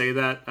way to say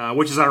that,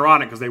 which is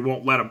ironic because they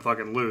won't let him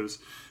fucking lose.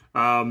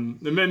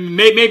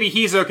 Maybe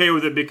he's okay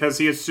with it because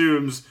he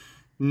assumes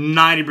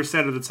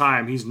 90% of the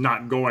time he's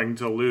not going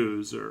to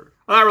lose. Or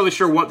I'm not really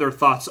sure what their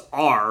thoughts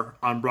are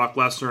on Brock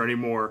Lesnar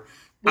anymore.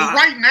 Well,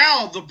 right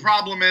now, the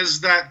problem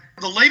is that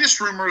the latest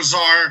rumors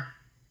are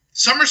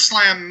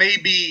SummerSlam may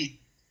be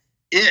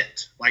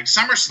it. Like,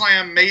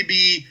 SummerSlam may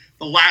be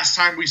the last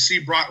time we see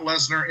Brock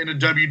Lesnar in a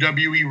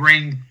WWE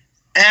ring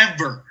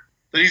ever.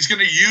 That he's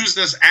going to use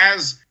this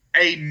as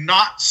a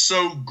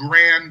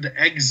not-so-grand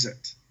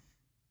exit.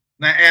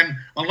 And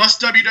unless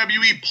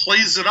WWE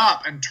plays it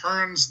up and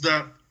turns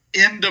the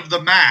end of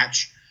the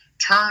match,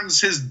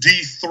 turns his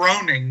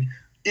dethroning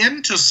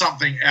into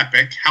something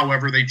epic,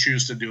 however they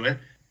choose to do it,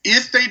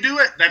 if they do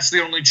it, that's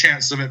the only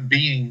chance of it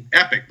being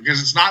epic,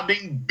 because it's not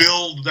being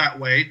billed that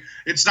way.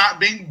 It's not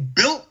being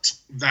built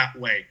that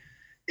way.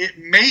 It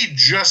may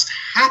just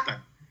happen,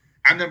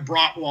 and then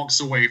Brock walks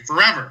away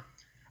forever.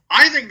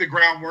 I think the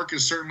groundwork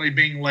is certainly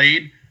being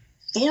laid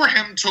for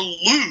him to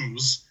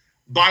lose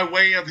by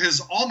way of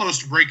his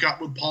almost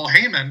breakup with Paul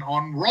Heyman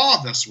on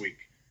Raw this week.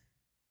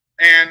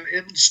 And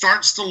it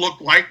starts to look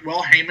like,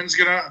 well, Heyman's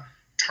going to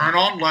turn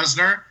on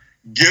Lesnar,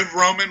 give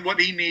Roman what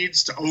he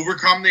needs to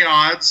overcome the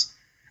odds,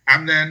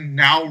 and then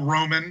now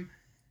Roman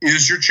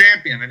is your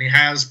champion, and he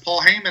has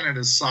Paul Heyman at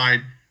his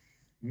side,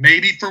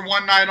 maybe for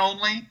one night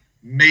only,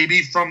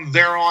 maybe from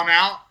there on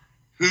out,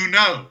 who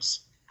knows?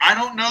 I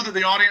don't know that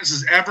the audience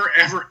is ever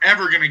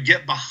going to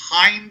get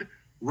behind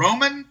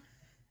Roman,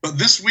 but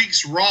this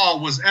week's Raw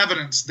was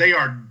evidence they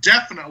are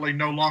definitely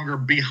no longer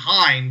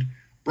behind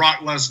Brock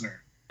Lesnar.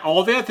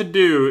 All they have to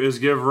do is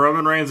give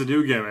Roman Reigns a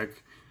new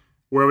gimmick,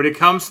 where when it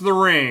comes to the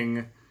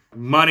ring,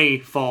 money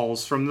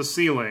falls from the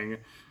ceiling.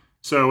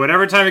 So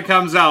whenever time it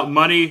comes out,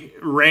 money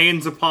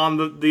rains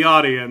upon the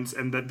audience,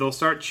 and that they'll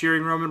start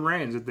cheering Roman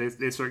Reigns.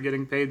 They start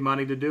getting paid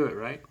money to do it,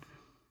 right?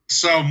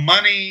 So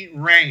Money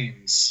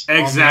Reigns.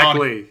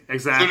 Exactly.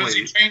 So does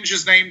he change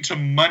his name to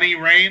Money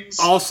Reigns?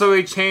 Also,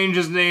 he changed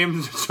his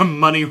name to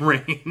Money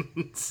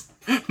Reigns.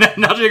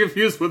 Not to get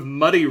confused with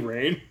Muddy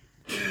Rain.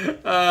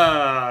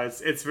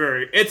 It's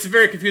a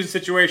very confusing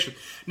situation.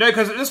 No,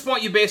 because at this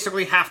point you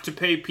basically have to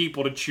pay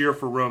people to cheer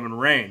for Roman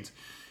Reigns.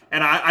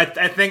 And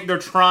I think they're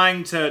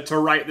trying to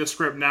write the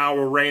script now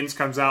where Reigns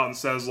comes out and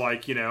says,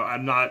 like, you know,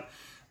 I'm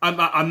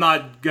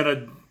not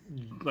gonna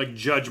like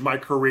judge my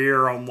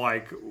career on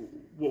like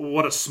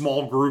what a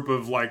small group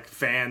of like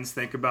fans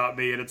think about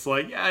me. And it's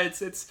like, yeah,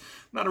 it's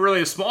not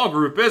really a small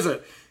group, is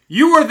it?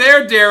 You were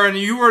there, Daryn.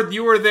 You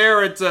were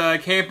there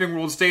at Camping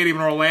World Stadium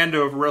in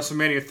Orlando for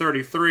WrestleMania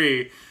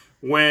 33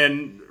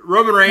 when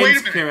Roman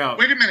Reigns came out.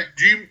 Wait a minute.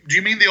 Do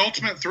you mean the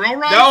Ultimate Thrill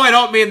Ride? No, I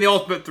don't mean the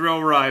Ultimate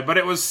Thrill Ride, but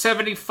it was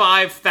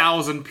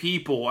 75,000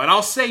 people. And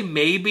I'll say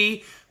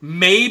maybe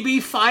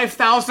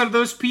 5,000 of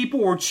those people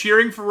were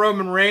cheering for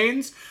Roman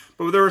Reigns,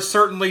 but there were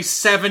certainly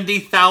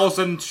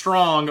 70,000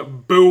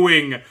 strong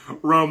booing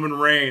Roman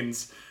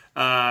Reigns.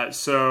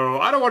 So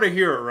I don't want to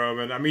hear it,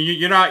 Roman. I mean,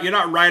 you're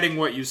not writing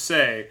what you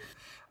say.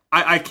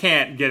 I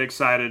can't get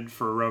excited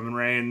for Roman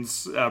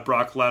Reigns,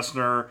 Brock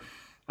Lesnar,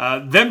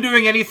 them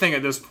doing anything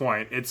at this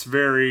point. It's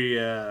very.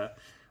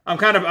 I'm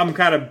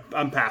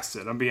past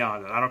it. I'm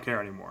beyond it. I don't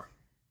care anymore.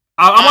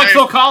 I'm like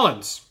Phil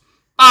Collins.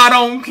 I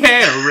don't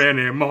care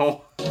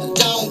anymore.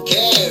 Don't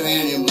care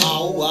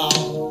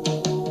anymore.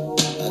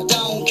 I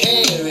don't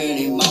care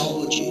anymore.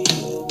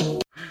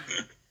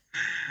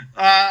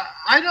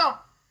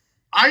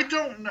 I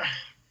don't know.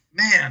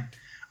 Man,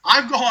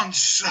 I've gone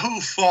so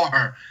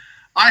far.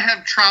 I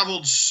have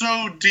traveled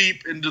so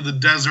deep into the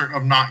desert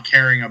of not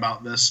caring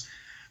about this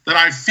that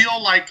I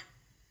feel like,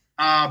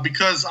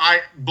 because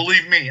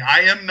believe me, I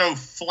am no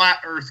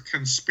flat earth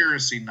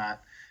conspiracy nut.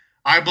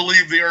 I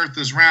believe the earth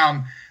is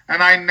round,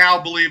 and I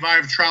now believe I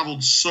have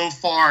traveled so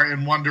far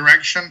in one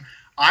direction,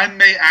 I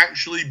may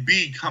actually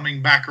be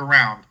coming back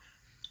around.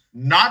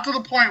 Not to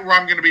the point where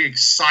I'm going to be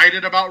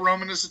excited about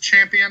Roman as a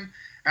champion,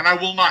 and I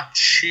will not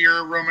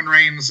cheer Roman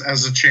Reigns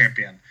as a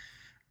champion.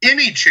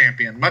 Any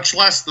champion, much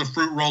less the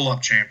fruit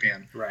roll-up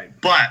champion. Right.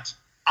 But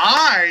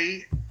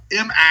I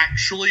am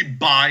actually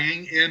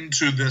buying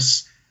into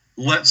this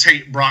let's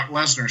hate Brock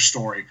Lesnar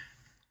story.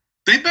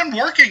 They've been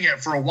working it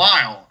for a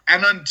while,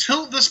 and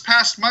until this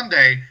past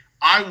Monday,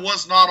 I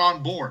was not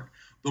on board.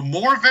 The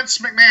more Vince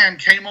McMahon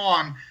came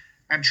on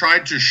and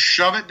tried to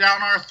shove it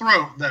down our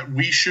throat that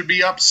we should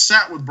be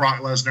upset with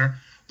Brock Lesnar,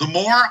 the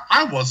more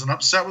I wasn't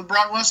upset with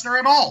Brock Lesnar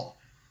at all.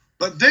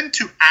 But then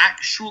to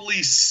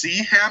actually see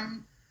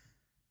him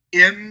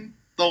in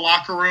the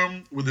locker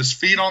room with his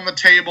feet on the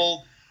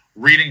table,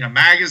 reading a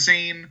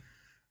magazine,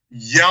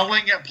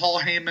 yelling at Paul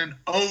Heyman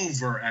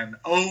over and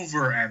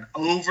over and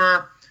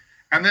over,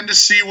 and then to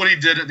see what he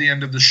did at the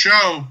end of the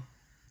show,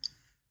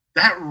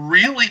 that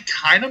really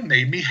kind of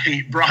made me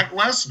hate Brock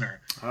Lesnar.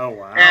 Oh,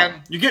 wow. And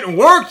you're getting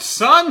worked,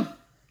 son!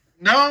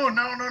 No.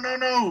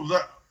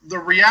 The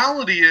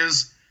reality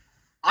is,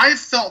 I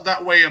felt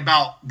that way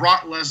about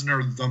Brock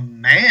Lesnar, the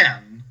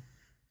man,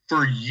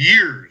 for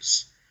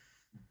years.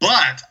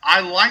 But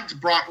I liked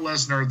Brock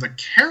Lesnar, the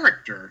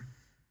character,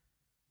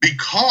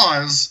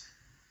 because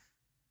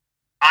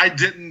I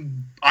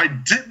didn't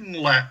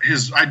let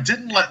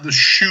the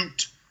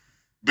shoot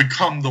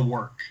become the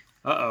work.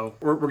 Uh-oh.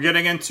 We're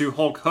getting into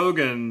Hulk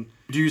Hogan.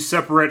 Do you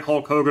separate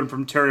Hulk Hogan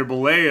from Terry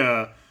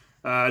Bollea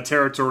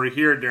territory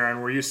here,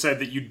 Daryn, where you said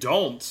that you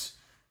don't,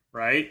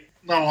 right?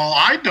 No, well,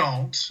 I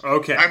don't.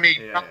 Okay. I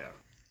mean, yeah.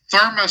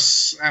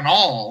 thermos and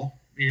all,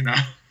 you know.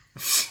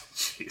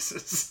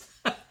 Jesus.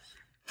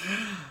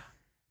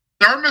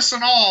 Thermos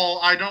and all,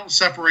 I don't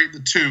separate the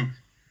two.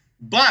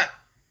 But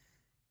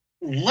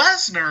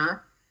Lesnar,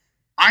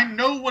 I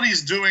know what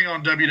he's doing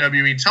on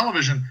WWE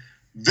television.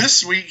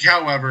 This week,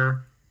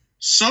 however,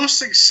 so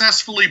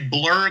successfully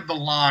blurred the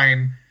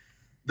line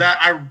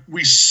that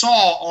we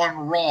saw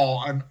on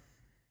Raw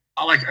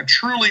like a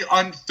truly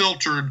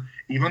unfiltered,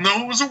 even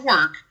though it was a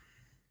work,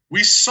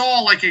 we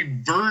saw like a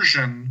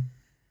version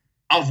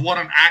of what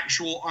an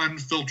actual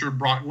unfiltered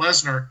Brock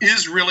Lesnar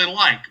is really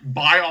like,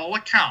 by all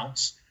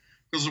accounts,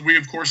 because we,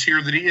 of course,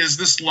 hear that he is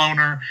this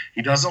loner.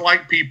 He doesn't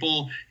like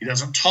people. He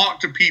doesn't talk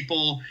to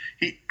people.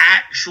 He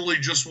actually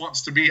just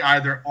wants to be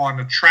either on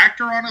a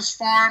tractor on his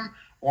farm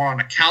or on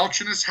a couch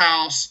in his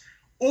house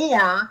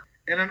or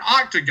in an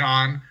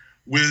octagon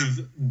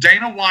with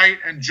Dana White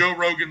and Joe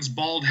Rogan's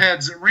bald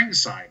heads at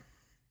ringside.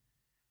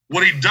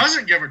 What he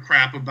doesn't give a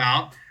crap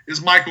about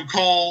is Michael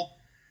Cole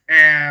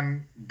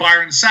and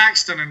Byron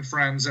Saxton and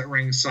friends at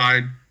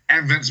ringside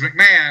and Vince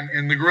McMahon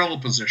in the gorilla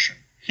position.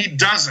 He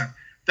doesn't.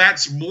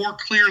 That's more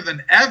clear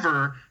than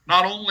ever,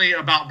 not only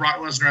about Brock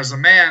Lesnar as a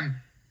man,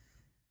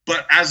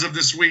 but as of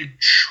this week,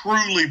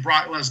 truly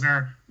Brock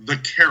Lesnar, the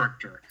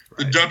character.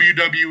 the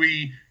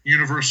WWE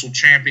Universal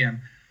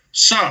Champion.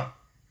 So,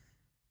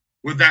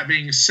 with that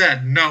being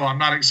said, no, I'm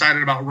not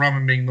excited about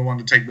Roman being the one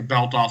to take the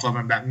belt off of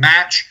him. That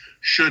match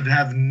should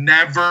have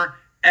never,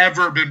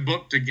 ever been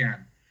booked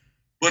again.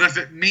 But if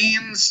it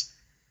means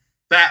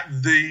that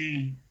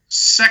the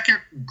second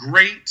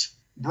great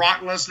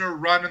Brock Lesnar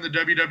run in the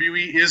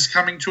WWE is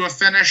coming to a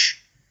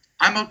finish,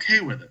 I'm okay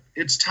with it.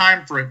 It's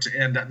time for it to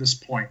end at this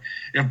point.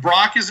 If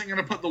Brock isn't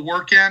going to put the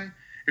work in,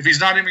 if he's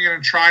not even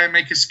going to try and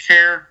make us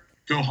care,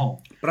 go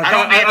home. But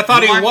I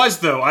thought he was,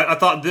 though. I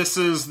thought this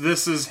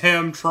is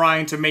him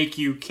trying to make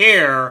you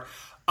care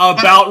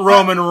about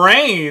Roman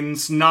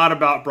Reigns, not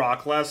about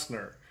Brock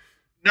Lesnar.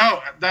 No,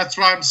 that's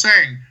what I'm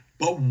saying.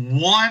 But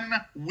 1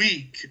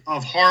 week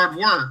of hard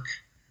work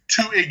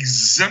to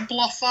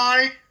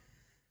exemplify,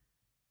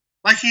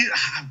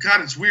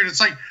 it's weird. It's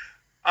like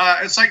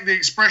the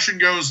expression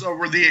goes,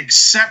 where the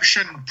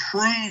exception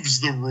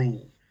proves the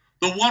rule.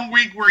 The 1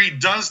 week where he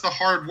does the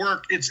hard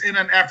work, it's in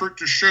an effort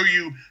to show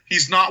you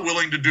he's not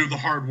willing to do the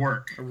hard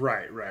work.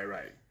 Right.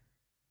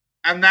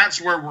 And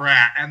that's where we're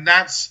at. And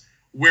that's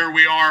where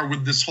we are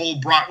with this whole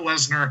Brock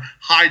Lesnar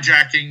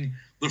hijacking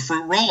the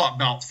fruit roll-up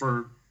belt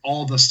for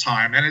all this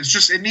time. And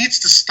it needs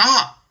to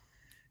stop.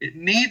 It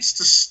needs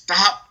to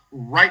stop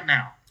right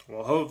now.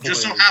 Well, hopefully.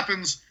 Just so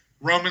happens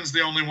Roman's the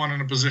only one in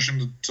a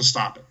position to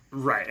stop it.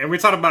 Right, and we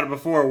talked about it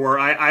before where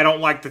I don't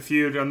like the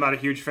feud. I'm not a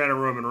huge fan of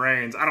Roman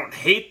Reigns. I don't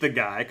hate the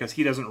guy because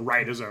he doesn't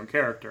write his own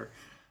character.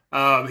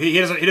 He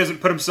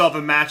doesn't put himself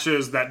in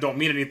matches that don't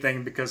mean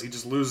anything because he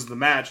just loses the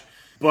match.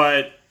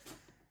 But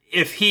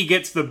if he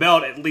gets the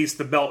belt, at least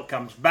the belt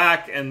comes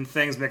back and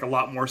things make a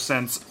lot more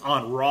sense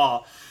on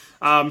Raw.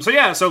 So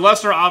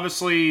Lesnar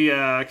obviously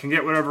can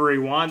get whatever he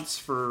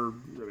wants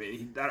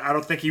I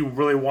don't think he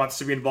really wants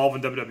to be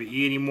involved in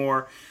WWE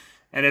anymore.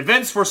 And if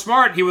Vince were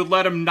smart, he would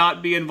let him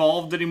not be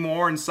involved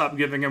anymore and stop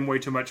giving him way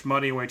too much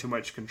money, way too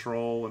much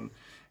control, and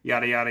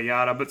yada, yada,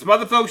 yada. But some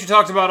other folks you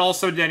talked about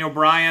also, Daniel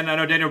Bryan. I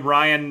know Daniel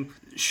Bryan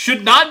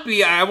should not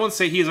be, I won't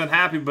say he's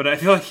unhappy, but I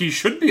feel like he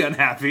should be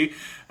unhappy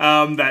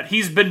that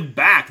he's been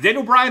back.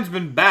 Daniel Bryan's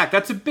been back.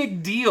 That's a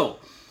big deal.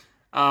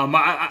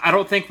 I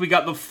don't think we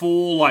got the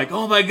full,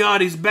 oh my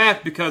God, he's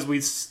back, because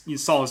you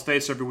saw his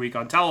face every week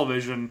on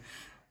television.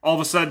 All of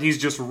a sudden, he's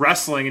just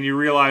wrestling, and you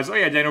realize, oh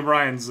yeah, Daniel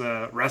Bryan's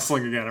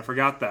wrestling again. I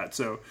forgot that.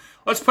 So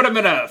let's put him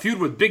in a feud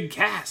with Big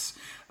Cass.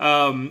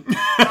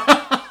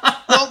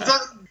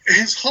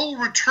 His whole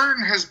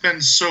return has been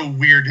so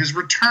weird. His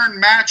return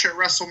match at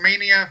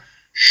WrestleMania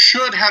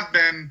should have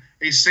been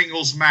a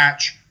singles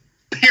match,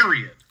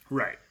 period.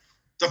 Right.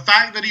 The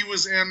fact that he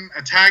was in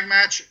a tag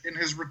match in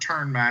his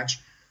return match,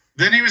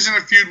 then he was in a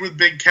feud with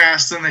Big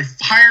Cass, then they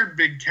fired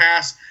Big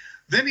Cass,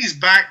 then he's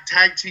back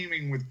tag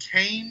teaming with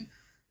Kane.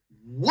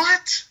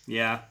 What?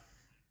 Yeah.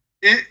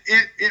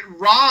 It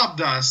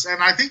robbed us,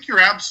 and I think you're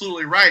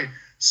absolutely right.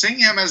 Seeing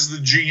him as the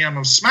GM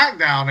of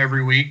SmackDown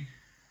every week,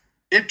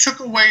 it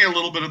took away a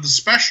little bit of the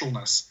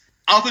specialness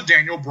of a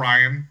Daniel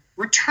Bryan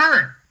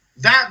return.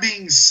 That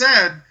being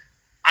said,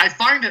 I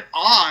find it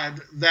odd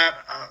that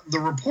the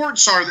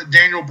reports are that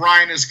Daniel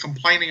Bryan is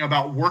complaining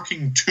about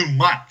working too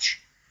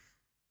much.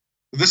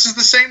 This is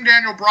the same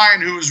Daniel Bryan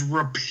who has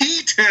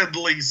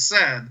repeatedly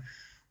said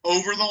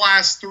over the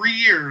last 3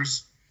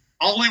 years,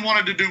 all he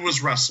wanted to do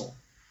was wrestle.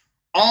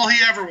 All he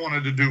ever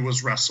wanted to do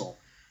was wrestle.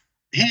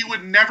 He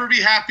would never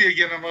be happy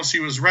again unless he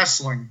was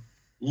wrestling.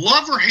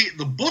 Love or hate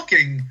the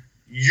booking,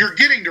 you're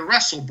getting to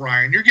wrestle,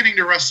 Bryan. You're getting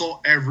to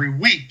wrestle every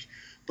week.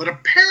 But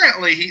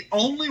apparently he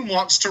only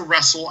wants to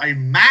wrestle a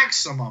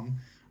maximum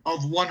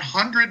of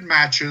 100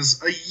 matches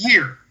a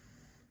year.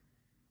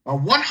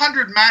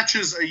 100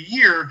 matches a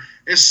year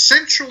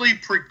essentially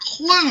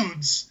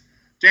precludes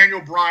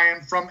Daniel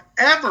Bryan from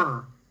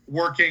ever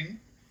working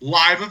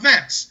live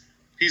events.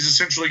 He's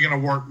essentially going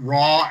to work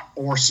Raw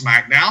or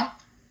SmackDown,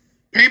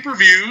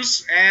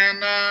 pay-per-views,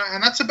 and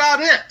that's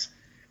about it.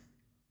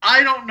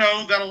 I don't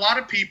know that a lot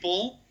of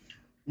people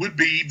would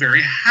be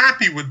very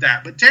happy with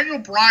that. But Daniel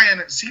Bryan,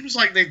 it seems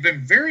like they've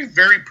been very,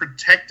 very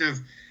protective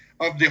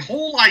of the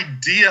whole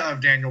idea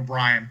of Daniel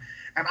Bryan.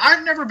 And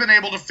I've never been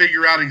able to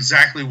figure out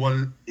exactly what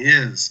it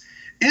is.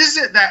 Is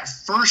it that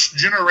first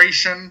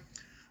generation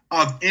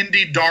of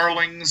indie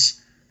darlings,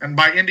 and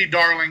by indie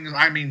darlings,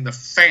 I mean the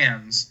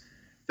fans,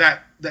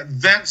 that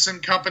Vince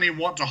and company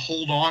want to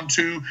hold on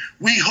to?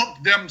 We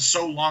hooked them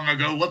so long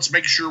ago, let's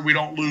make sure we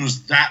don't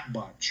lose that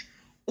bunch.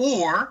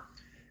 Or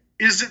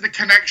is it the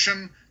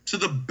connection to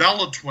the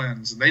Bella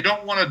twins? They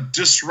don't want to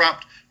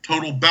disrupt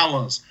Total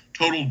Bellas,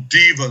 Total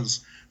Divas,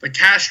 the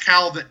cash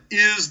cow that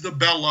is the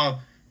Bella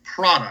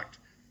product.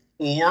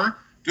 Or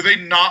do they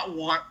not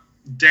want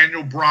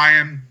Daniel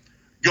Bryan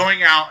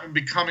going out and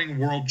becoming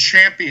world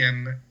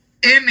champion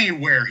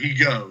anywhere he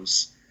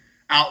goes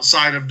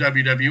outside of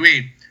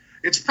WWE?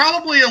 It's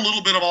probably a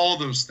little bit of all of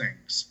those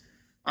things.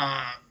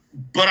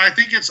 But I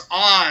think it's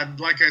odd,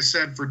 like I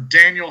said, for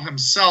Daniel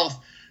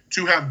himself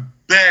to have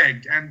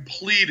begged and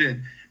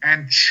pleaded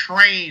and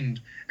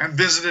trained and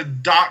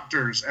visited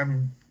doctors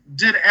and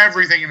did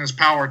everything in his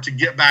power to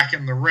get back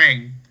in the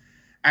ring.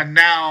 And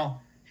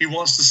now he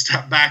wants to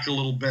step back a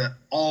little bit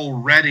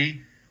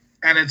already.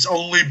 And it's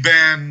only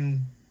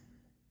been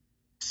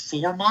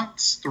 4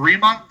 months, 3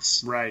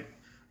 months. Right.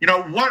 You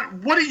know,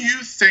 what do you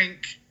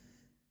think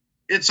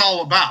it's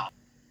all about?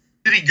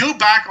 Did he go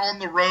back on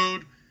the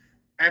road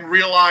and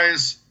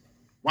realize,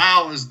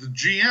 wow, as the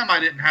GM, I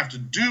didn't have to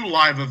do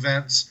live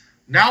events.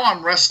 Now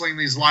I'm wrestling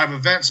these live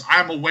events.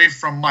 I'm away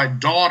from my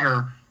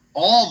daughter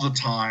all the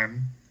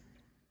time.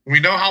 We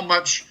know how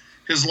much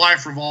his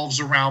life revolves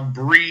around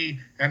Bree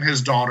and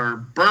his daughter,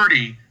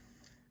 Birdie.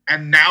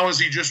 And now is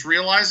he just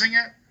realizing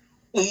it?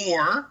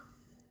 Or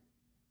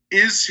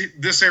is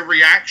this a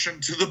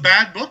reaction to the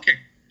bad booking?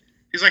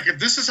 He's like, if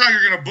this is how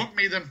you're going to book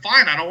me, then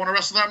fine. I don't want to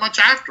wrestle that much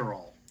after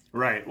all.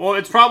 Right. Well,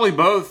 it's probably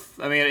both.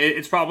 I mean,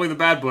 it's probably the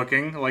bad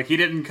booking. Like, he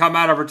didn't come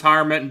out of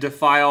retirement and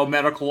defy all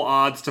medical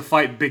odds to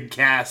fight Big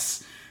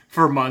Cass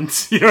for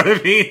months. You know what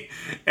I mean?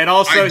 And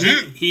also,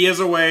 he is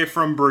away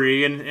from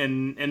Bree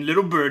and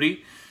little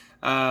Birdie.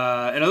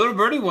 And a little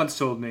Birdie once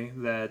told me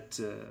that...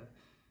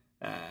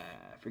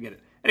 forget it.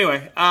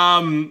 Anyway,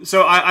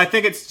 so I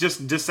think it's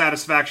just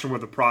dissatisfaction with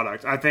the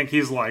product. I think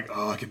he's like,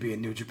 oh, I could be in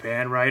New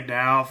Japan right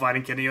now,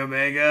 fighting Kenny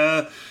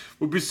Omega.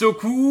 Would be so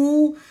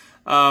cool.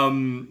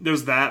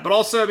 There's that. But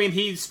also, I mean,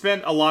 he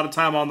spent a lot of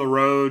time on the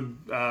road,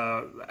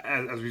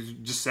 as we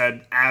just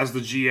said, as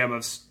the GM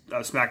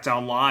of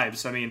SmackDown Live.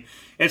 So, I mean,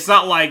 it's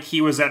not like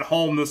he was at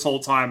home this whole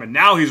time and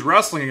now he's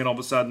wrestling again all of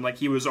a sudden. Like,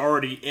 he was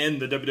already in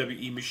the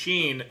WWE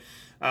machine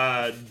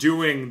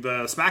doing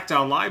the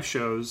SmackDown Live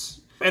shows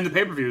and the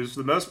pay-per-views for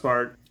the most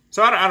part.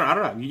 So I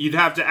don't know. You'd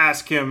have to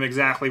ask him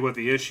exactly what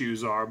the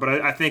issues are.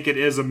 But I think it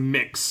is a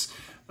mix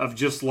of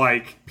just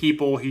like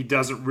people he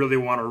doesn't really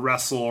want to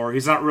wrestle, or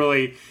he's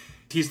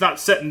not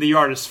setting the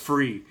artist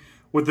free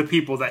with the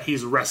people that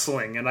he's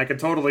wrestling. And I can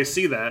totally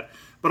see that.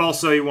 But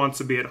also he wants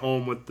to be at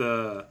home with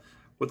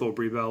old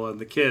Brie Bella and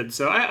the kids.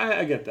 So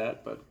I get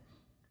that. But I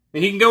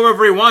mean, he can go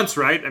wherever he wants,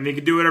 right? I mean, he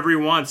can do whatever he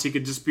wants. He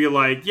could just be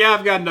like, yeah,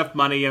 I've got enough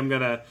money. I'm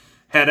going to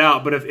head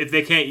out. But if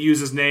they can't use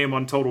his name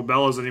on Total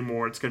Bellas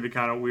anymore, it's going to be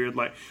kind of weird.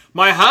 Like,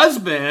 my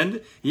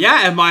husband,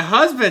 yeah, and my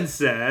husband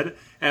said,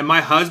 and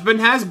my husband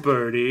has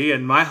Birdie,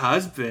 and my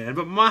husband,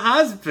 but my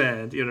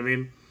husband, you know what I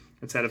mean?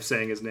 Instead of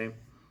saying his name.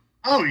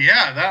 Oh,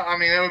 yeah,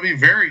 that would be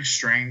very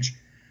strange.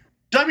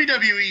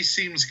 WWE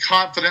seems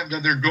confident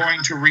that they're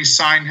going to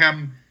re-sign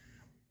him,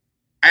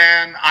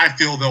 and I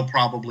feel they'll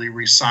probably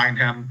re-sign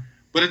him.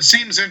 But it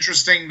seems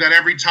interesting that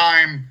every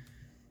time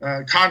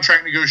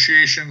contract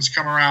negotiations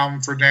come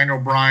around for Daniel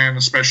Bryan,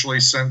 especially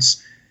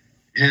since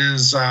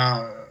his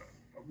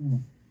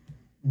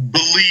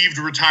believed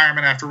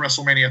retirement after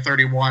WrestleMania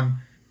 31,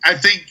 I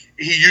think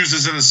he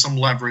uses it as some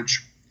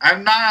leverage. I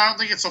don't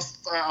think it's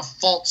a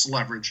false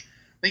leverage.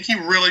 I think he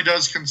really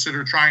does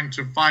consider trying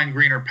to find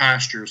greener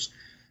pastures.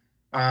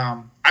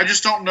 I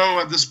just don't know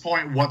at this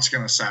point what's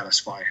going to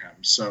satisfy him.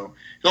 So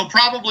he'll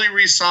probably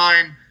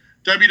re-sign.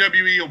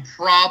 WWE will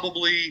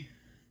probably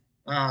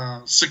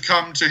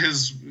succumb to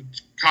his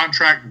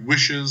contract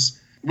wishes,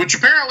 which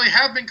apparently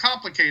have been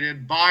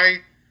complicated by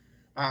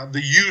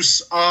the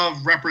use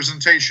of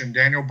representation.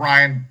 Daniel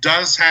Bryan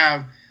does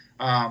have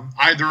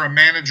either a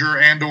manager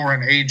and or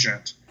an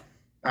agent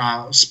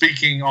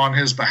speaking on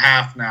his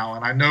behalf now,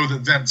 and I know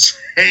that Vince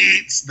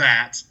hates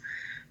that,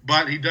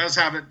 but he does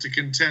have it to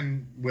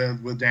contend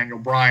with Daniel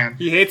Bryan.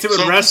 He hates it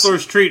when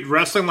wrestlers treat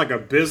wrestling like a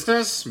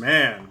business?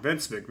 Man,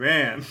 Vince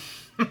McMahon.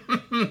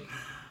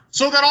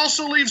 So that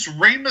also leaves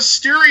Rey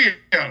Mysterio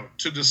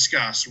to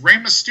discuss. Rey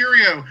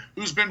Mysterio,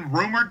 who's been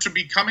rumored to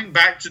be coming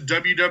back to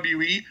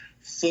WWE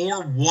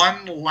for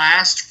one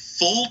last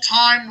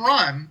full-time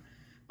run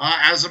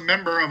as a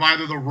member of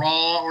either the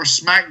Raw or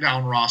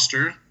SmackDown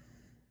roster.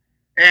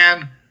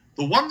 And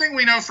the one thing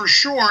we know for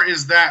sure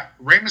is that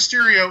Rey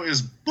Mysterio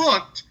is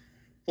booked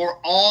for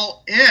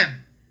All In,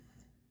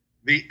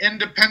 the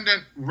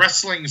independent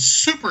wrestling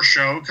super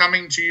show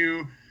coming to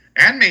you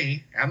and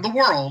me and the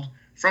world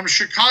from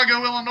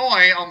Chicago,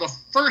 Illinois on the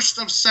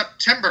 1st of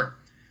September.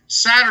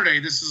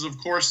 Saturday, this is, of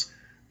course,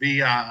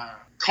 the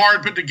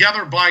card put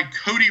together by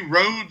Cody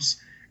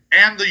Rhodes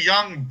and the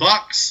Young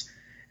Bucks,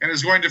 and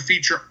is going to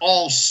feature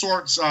all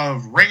sorts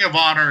of Ring of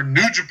Honor,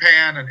 New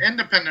Japan, and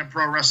independent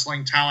pro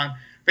wrestling talent.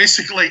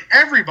 Basically,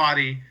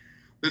 everybody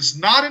that's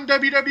not in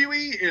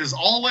WWE is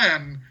all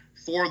in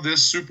for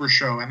this super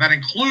show, and that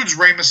includes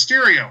Rey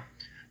Mysterio.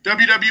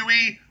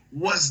 WWE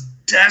was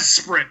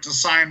desperate to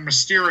sign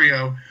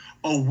Mysterio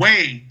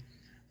away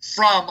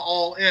from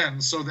All In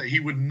so that he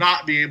would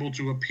not be able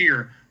to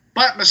appear.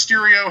 But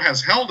Mysterio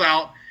has held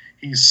out.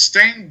 He's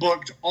staying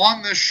booked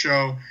on this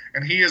show,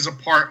 and he is a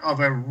part of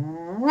a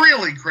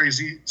really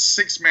crazy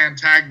 6-man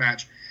tag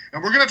match.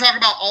 And we're going to talk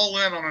about All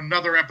In on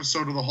another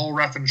episode of the Whole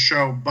Reffin'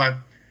 Show, but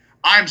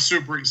I'm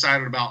super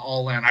excited about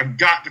All In. I've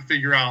got to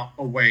figure out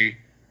a way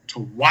to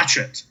watch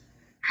it.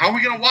 How are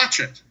we going to watch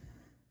it?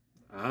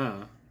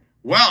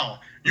 Well,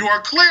 you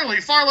are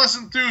clearly far less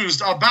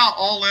enthused about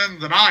All In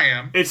than I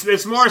am.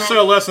 It's more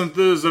so less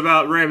enthused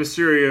about Rey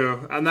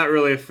Mysterio. I'm not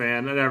really a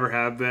fan. I never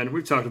have been.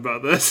 We've talked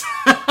about this.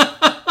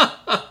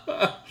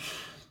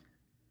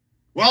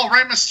 Well,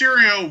 Rey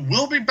Mysterio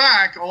will be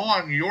back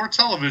on your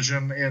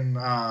television in...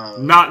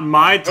 Not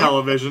my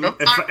television. If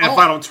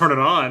I don't turn it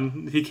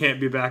on, he can't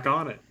be back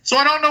on it. So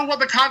I don't know what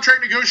the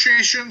contract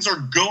negotiations are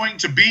going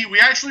to be. We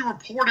actually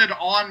reported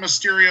on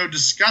Mysterio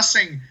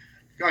discussing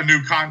a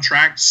new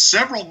contract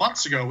several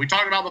months ago. We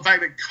talked about the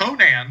fact that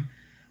Conan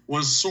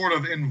was sort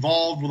of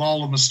involved with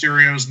all of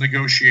Mysterio's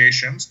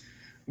negotiations.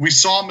 We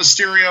saw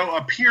Mysterio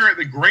appear at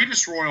the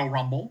Greatest Royal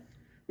Rumble.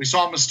 We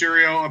saw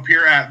Mysterio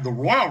appear at the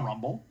Royal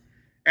Rumble.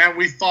 And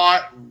we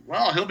thought,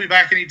 well, he'll be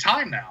back any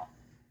time now.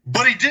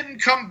 But he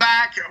didn't come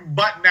back,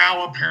 but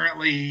now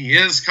apparently he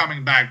is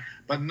coming back.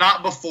 But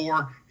not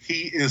before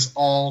he is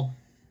all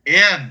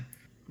in.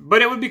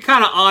 But it would be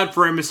kind of odd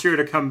for Rey Mysterio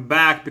to come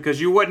back because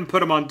you wouldn't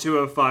put him on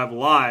 205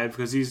 Live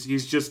because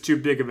he's just too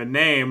big of a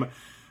name.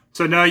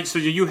 So now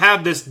you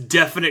have this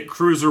definite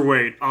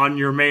cruiserweight on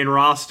your main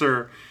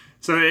roster.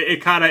 So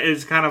it's kind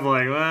of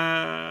like,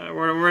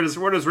 where does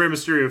Rey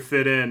Mysterio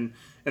fit in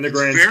the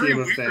grand scheme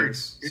of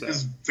things? It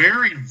is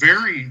very,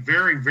 very,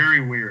 very,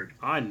 very weird.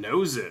 I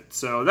knows it.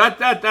 So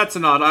that's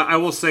an odd. I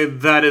will say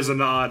that is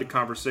an odd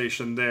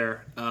conversation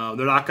there.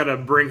 They're not going to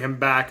bring him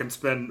back and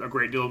spend a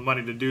great deal of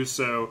money to do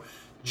so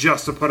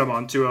just to put him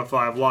on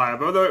 205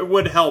 Live. Although it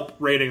would help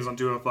ratings on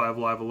 205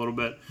 Live a little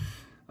bit.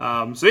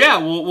 So yeah,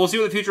 we'll see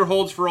what the future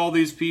holds for all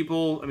these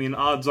people. I mean,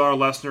 odds are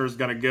Lesnar is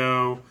going to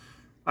go.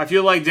 I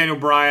feel like Daniel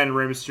Bryan and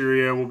Rey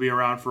Mysterio will be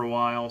around for a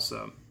while.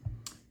 So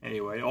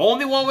anyway,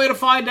 only one way to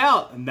find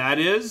out, and that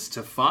is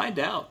to find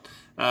out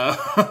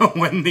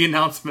when the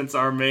announcements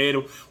are made.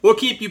 We'll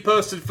keep you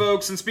posted,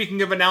 folks. And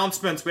speaking of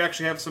announcements, we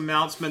actually have some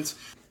announcements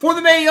for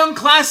the Mae Young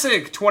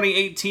Classic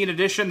 2018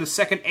 edition, the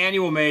second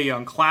annual Mae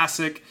Young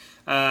Classic.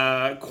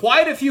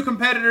 Quite a few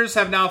competitors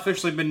have now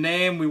officially been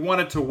named. We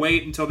wanted to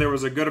wait until there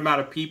was a good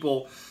amount of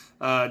people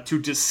to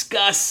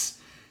discuss.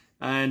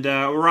 And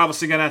we're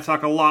obviously going to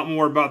talk a lot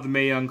more about the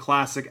Mae Young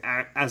Classic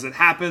as it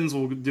happens.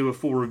 We'll do a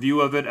full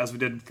review of it as we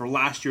did for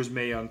last year's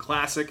Mae Young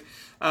Classic.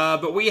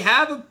 But we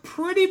have a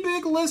pretty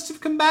big list of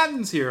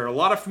combatants here. A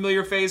lot of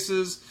familiar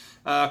faces.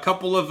 A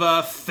couple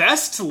of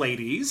Fest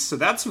ladies. So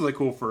that's really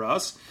cool for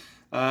us.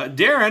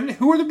 Daryn,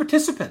 who are the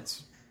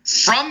participants?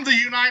 From the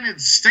United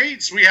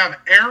States, we have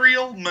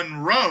Ariel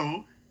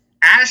Monroe,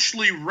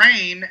 Ashley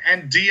Rain,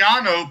 and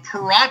Deonna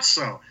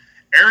Purrazzo.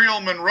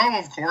 Ariel Monroe,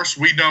 of course,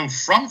 we know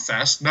from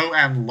Fest, know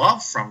and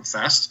love from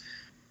Fest.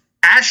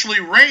 Ashley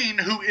Rain,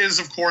 who is,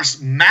 of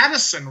course,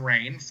 Madison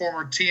Rain,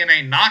 former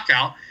TNA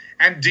Knockout,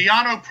 and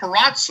Deonna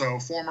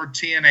Purrazzo, former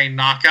TNA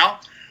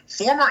Knockout,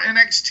 former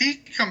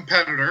NXT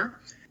competitor,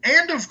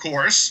 and, of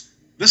course,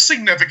 the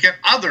significant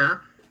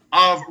other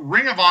of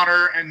Ring of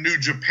Honor and New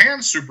Japan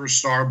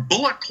superstar,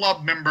 Bullet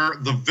Club member,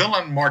 the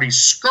villain Marty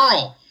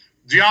Scurll.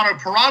 Deonna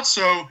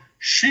Purrazzo,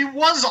 she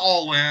was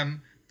all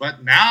in,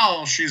 but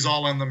now she's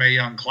all in the Mae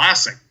Young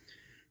Classic.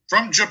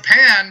 From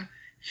Japan,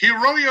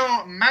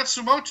 Hiroyo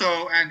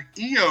Matsumoto and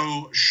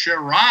Io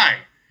Shirai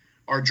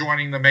are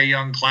joining the Mae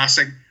Young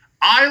Classic.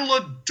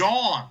 Isla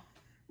Dawn,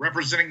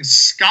 representing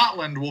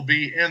Scotland, will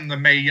be in the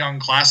Mae Young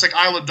Classic.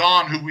 Isla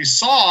Dawn, who we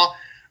saw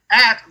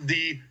at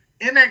the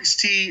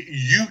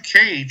NXT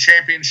UK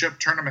Championship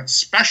Tournament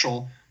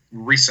Special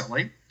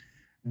recently.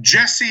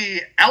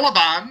 Jessie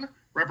Elaban,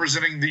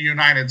 representing the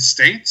United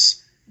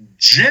States.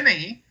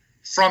 Jenny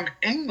from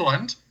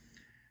England.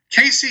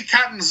 Casey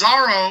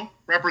Catanzaro,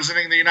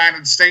 representing the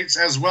United States,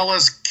 as well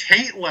as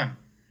Caitlyn,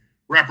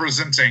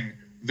 representing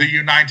the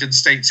United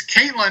States.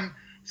 Caitlyn,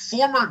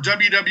 former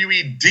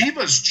WWE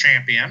Divas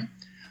champion,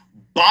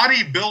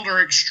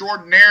 bodybuilder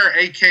extraordinaire,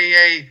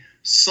 a.k.a.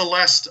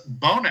 Celeste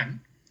Bonin.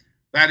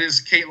 That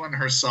is Caitlyn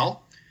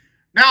herself.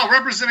 Now,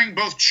 representing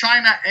both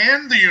China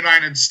and the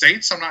United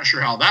States, I'm not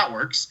sure how that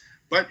works,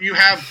 but you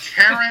have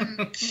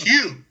Karen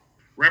Q,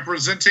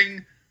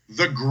 representing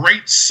the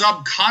great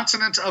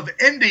subcontinent of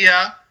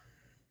India,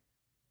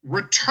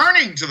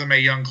 returning to the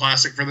Mae Young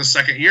Classic for the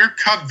second year.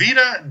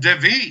 Kavita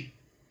Devi,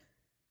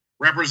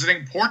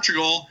 representing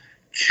Portugal.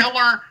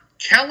 Killer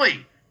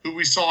Kelly, who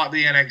we saw at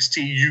the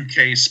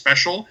NXT UK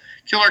special.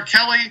 Killer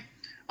Kelly,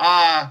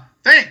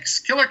 thanks.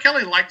 Killer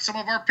Kelly liked some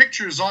of our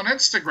pictures on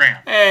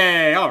Instagram.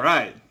 Hey, all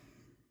right.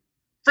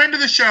 Friend of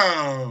the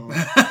show.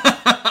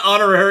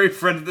 Honorary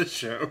friend of the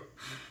show.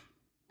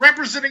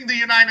 Representing the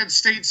United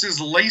States is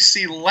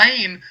Lacey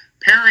Lane.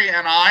 Perry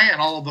and I and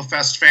all of the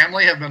Fest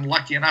family have been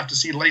lucky enough to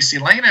see Lacey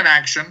Lane in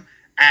action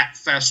at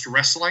Fest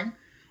Wrestling.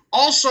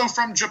 Also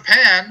from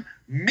Japan,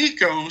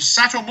 Miko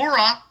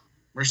Satomura.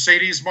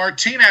 Mercedes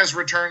Martinez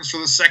returns for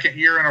the second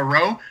year in a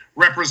row,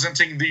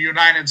 representing the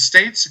United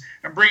States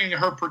and bringing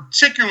her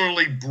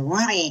particularly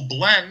brutal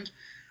blend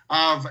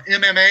of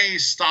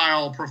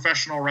MMA-style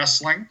professional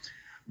wrestling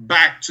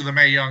back to the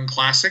Mae Young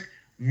Classic.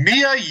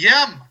 Mia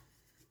Yim,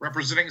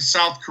 representing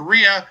South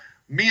Korea.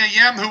 Mia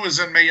Yim, who was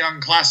in Mae Young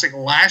Classic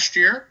last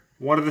year.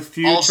 One of the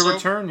few to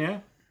return, yeah.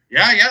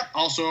 Yeah.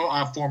 Also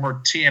a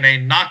former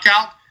TNA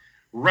Knockout,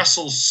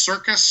 Wrestle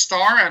Circus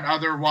star, and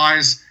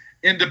otherwise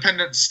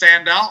independent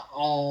standout.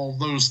 All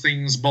those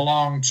things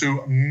belong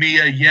to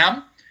Mia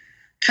Yim.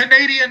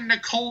 Canadian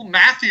Nicole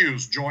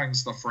Matthews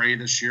joins the fray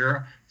this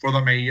year for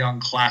the Mae Young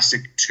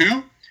Classic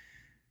 2.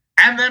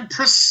 And then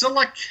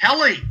Priscilla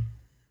Kelly,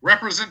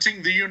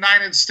 representing the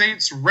United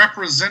States,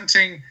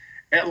 representing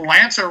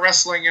Atlanta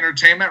Wrestling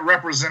Entertainment,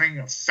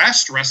 representing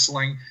Fest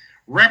Wrestling,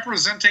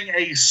 representing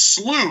a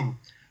slew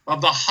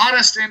of the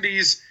hottest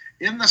indies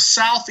in the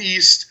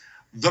Southeast,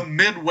 the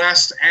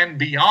Midwest, and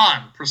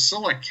beyond.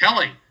 Priscilla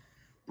Kelly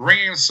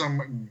bringing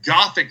some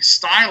gothic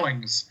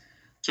stylings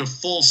to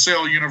Full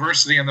Sail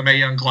University in the Mae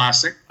Young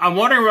Classic. I'm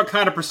wondering what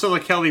kind of Priscilla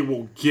Kelly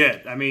we'll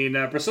get. I mean,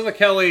 Priscilla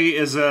Kelly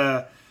is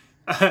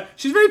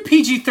she's very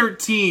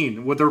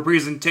PG-13 with her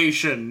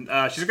presentation.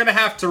 She's going to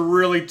have to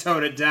really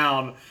tone it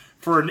down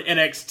for an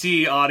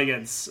NXT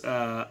audience.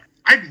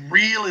 I'd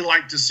really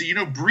like to see,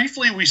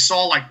 briefly we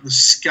saw like the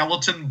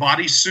skeleton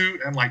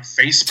bodysuit and like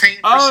face paint.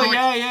 Oh,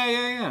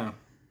 yeah.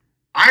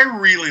 I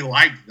really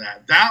liked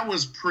that. That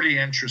was pretty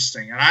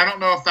interesting. And I don't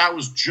know if that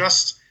was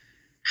just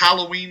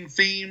Halloween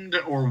themed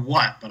or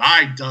what, but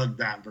I dug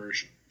that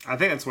version. I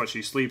think that's what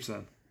she sleeps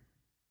in.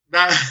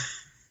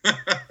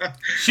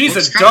 She's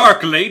a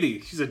dark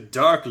lady. She's a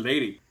dark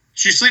lady.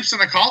 She sleeps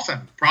in a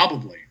coffin,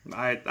 probably.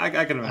 I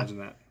can imagine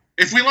that.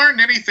 If we learned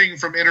anything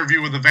from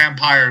Interview with the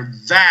Vampire,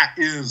 that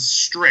is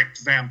strict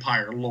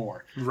vampire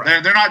lore.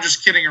 Right. They're not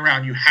just kidding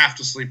around. You have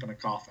to sleep in a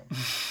coffin.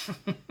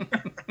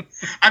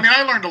 I mean,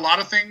 I learned a lot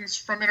of things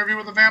from Interview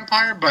with the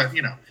Vampire, but,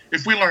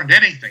 if we learned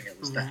anything, it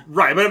was that.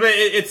 Right, but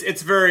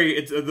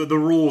the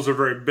rules are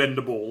very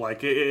bendable. Like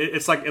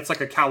it's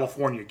like a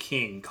California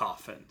king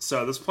coffin.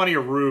 So there's plenty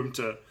of room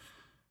to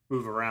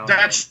move around.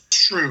 That's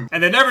true.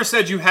 And they never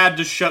said you had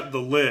to shut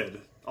the lid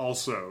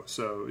also.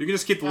 So you can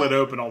just keep the lid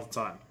open all the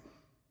time.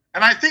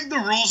 And I think the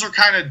rules are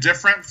kind of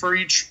different for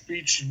each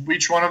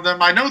one of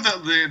them. I know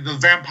that the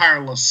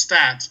Vampire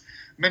Lestat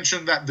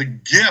mentioned that the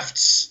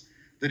gifts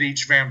that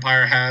each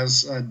vampire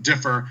has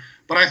differ,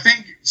 but I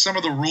think some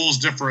of the rules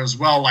differ as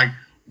well. Like,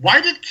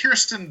 why did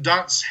Kirsten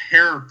Dunst's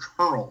hair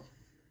curl?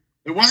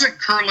 It wasn't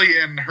curly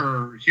in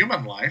her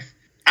human life.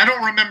 I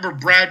don't remember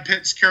Brad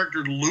Pitt's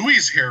character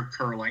Louie's hair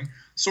curling,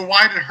 so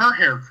why did her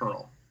hair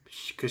curl?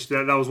 Because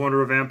that was one of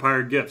her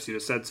vampire gifts. You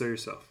just said so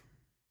yourself.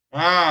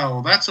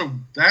 Oh, that's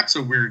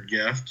a weird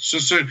gift. So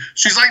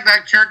she's like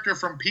that character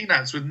from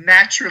Peanuts with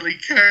naturally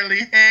curly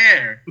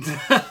hair.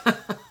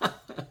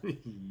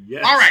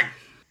 Yes. All right,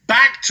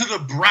 back to the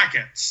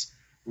brackets.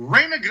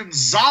 Reina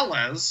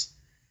Gonzalez,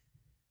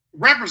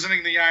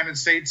 representing the United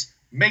States,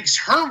 makes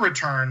her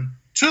return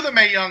to the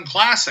Mae Young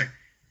Classic,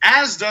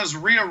 as does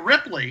Rhea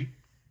Ripley,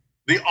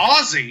 the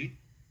Aussie.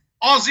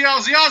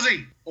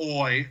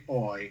 Oi,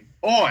 oi,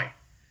 oi.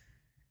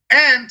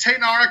 And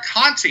Taynara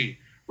Conti,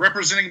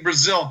 representing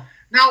Brazil.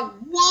 Now,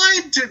 why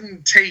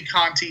didn't Tay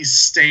Conti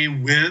stay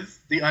with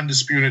the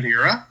Undisputed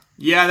Era?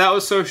 Yeah, that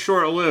was so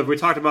short-lived. We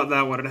talked about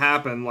that when it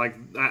happened. Like,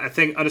 I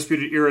think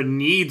Undisputed Era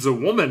needs a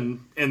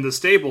woman in the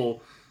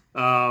stable.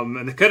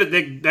 And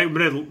they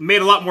would have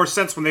made a lot more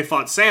sense when they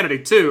fought Sanity,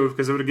 too,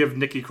 because it would have given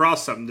Nikki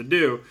Cross something to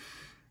do.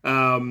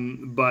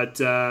 But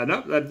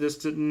no, that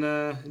just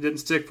didn't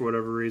stick for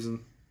whatever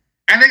reason.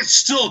 And it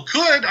still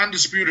could.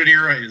 Undisputed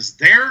Era is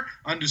there.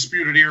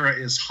 Undisputed Era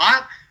is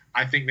hot.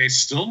 I think they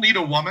still need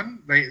a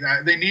woman.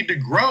 They need to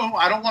grow.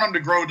 I don't want them to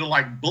grow to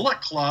like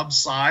Bullet Club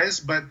size,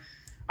 but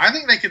I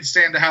think they could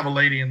stand to have a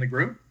lady in the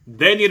group.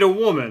 They need a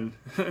woman.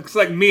 It's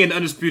like me and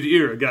Undisputed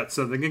Era got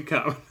something in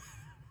common.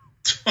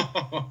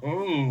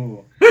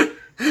 Oh.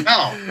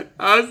 No.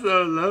 I'm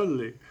so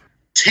lonely.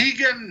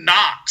 Tegan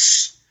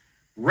Knox,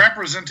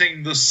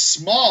 representing the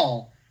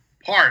small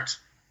part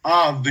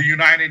of the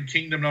United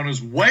Kingdom known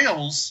as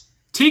Wales.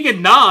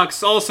 Tegan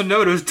Knox, also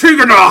known as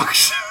Tegan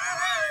Knox,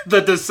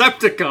 the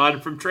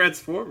Decepticon from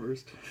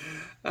Transformers.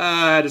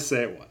 I had to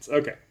say it once.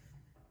 Okay.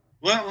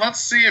 Let's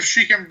see if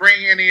she can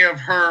bring any of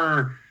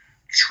her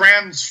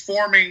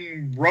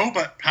transforming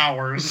robot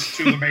powers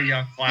to the Mae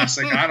Young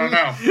Classic. I don't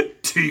know.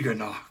 Tegan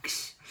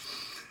Knox.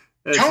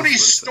 Toni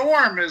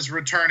Storm is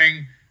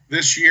returning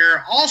this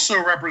year,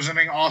 also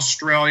representing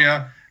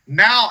Australia,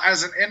 now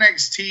as an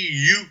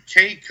NXT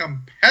UK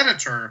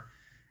competitor,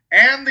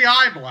 and the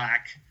Eye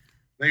Black.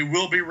 They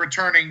will be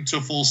returning to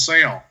Full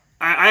Sail.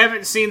 I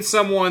haven't seen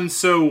someone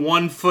so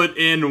 1 foot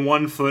in,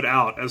 1 foot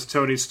out as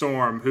Toni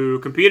Storm, who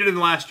competed in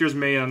last year's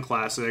Mae Young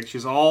Classic.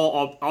 She's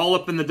all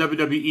up in the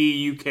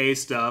WWE UK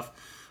stuff.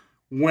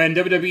 When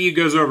WWE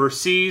goes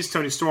overseas,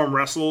 Toni Storm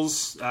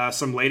wrestles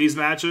some ladies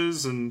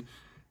matches, and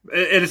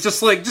it's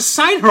just like, just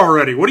sign her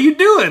already. What are you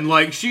doing?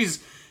 Like,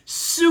 she's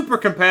super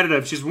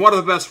competitive. She's one of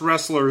the best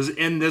wrestlers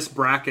in this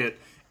bracket,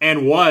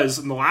 and was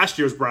in the last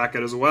year's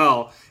bracket as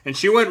well. And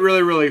she went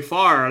really, really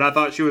far, and I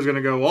thought she was going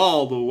to go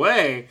all the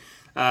way.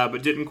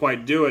 But didn't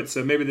quite do it,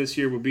 so maybe this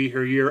year will be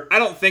her year. I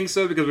don't think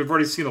so, because we've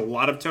already seen a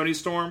lot of Toni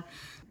Storm,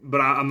 but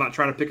I'm not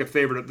trying to pick a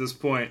favorite at this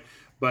point.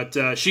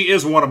 But she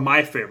is one of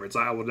my favorites,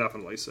 I will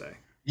definitely say.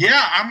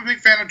 Yeah, I'm a big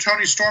fan of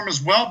Toni Storm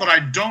as well, but I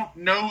don't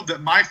know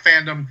that my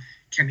fandom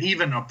can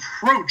even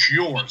approach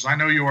yours. I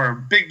know you are a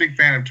big, big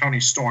fan of Toni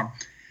Storm.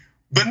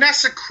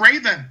 Vanessa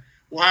Craven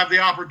will have the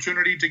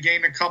opportunity to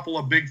gain a couple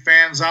of big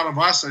fans out of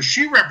us, as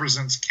she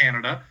represents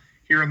Canada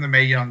here in the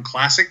Mae Young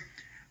Classic.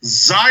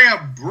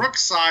 Xia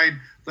Brookside,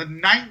 the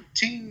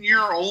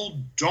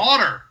 19-year-old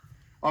daughter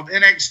of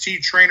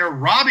NXT trainer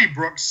Robbie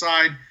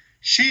Brookside.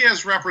 She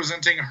is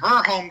representing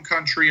her home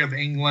country of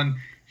England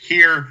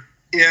here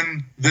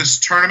in this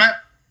tournament.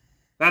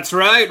 That's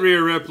right,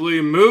 Rhea Ripley.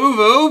 Move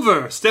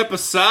over. Step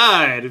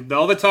aside.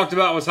 All they talked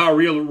about was how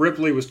Rhea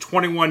Ripley was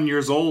 21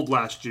 years old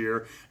last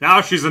year.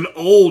 Now she's an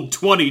old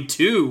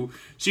 22.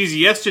 She's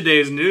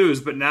yesterday's news,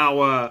 but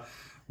now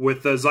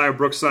with Xia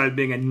Brookside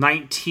being a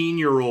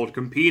 19-year-old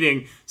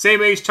competing,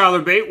 same age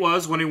Tyler Bate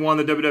was when he won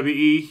the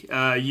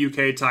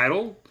WWE UK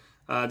title,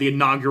 the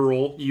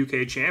inaugural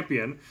UK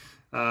champion.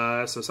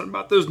 So something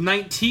about those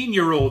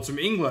 19-year-olds from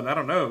England. I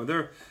don't know.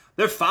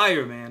 They're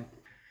fire, man.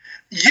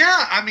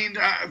 Yeah, I mean,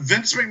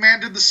 Vince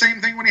McMahon did the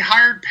same thing when he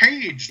hired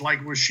Paige.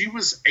 Like, when she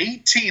was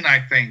 18,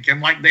 I think.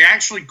 And, like, they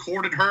actually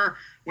courted her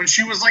when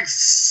she was, like,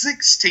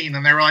 16.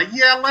 And they were like,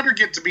 yeah, let her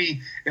get to be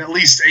at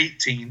least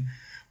 18.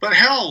 But,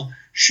 hell,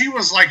 she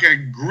was like a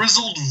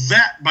grizzled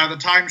vet by the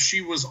time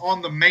she was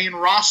on the main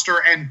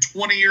roster and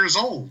 20 years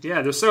old.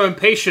 Yeah, they're so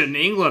impatient in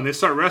England. They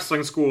start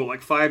wrestling school at,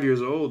 like, 5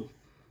 years old.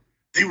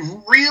 They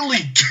really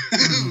do.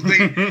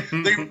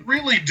 They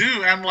really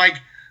do. And, like,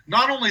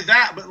 not only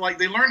that, but like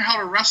they learn how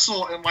to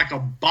wrestle in like a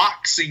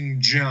boxing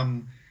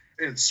gym.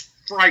 It's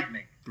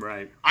frightening.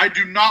 Right. I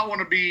do not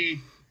want to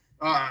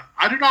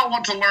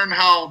learn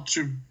how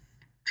to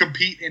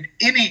compete in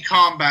any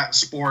combat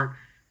sport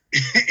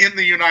in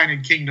the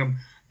United Kingdom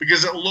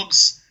because it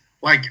looks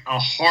like a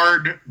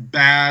hard,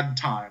 bad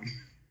time.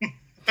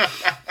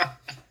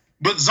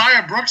 But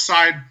Xia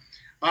Brookside,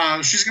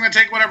 she's going to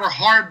take whatever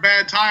hard,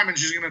 bad time and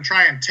she's going to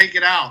try and take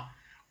it out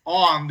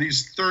on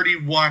these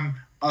 31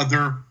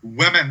 other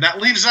women. That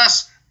leaves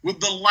us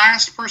with the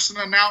last person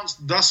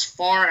announced thus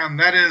far, and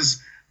that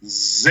is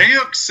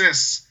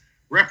Zeuxis,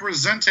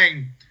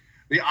 representing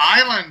the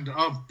island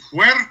of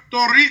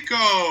Puerto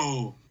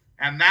Rico.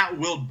 And that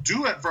will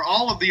do it for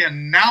all of the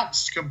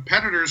announced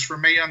competitors for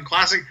Mae Young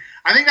Classic.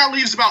 I think that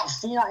leaves about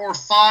 4 or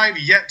 5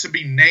 yet to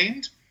be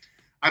named.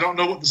 I don't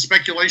know what the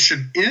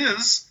speculation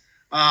is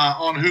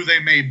on who they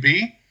may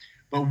be,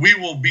 but we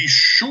will be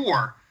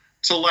sure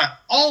to let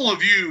all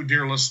of you,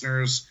 dear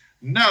listeners,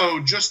 know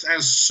just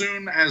as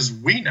soon as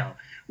we know.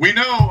 We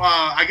know,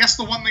 I guess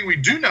the one thing we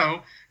do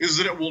know is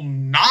that it will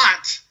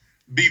not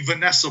be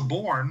Vanessa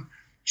Bourne.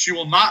 She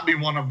will not be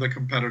one of the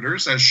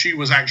competitors, as she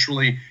was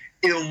actually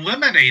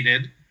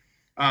eliminated in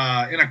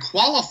a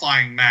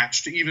qualifying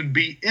match to even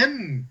be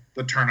in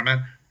the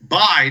tournament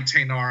by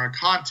Taynara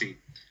Conti.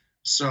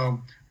 So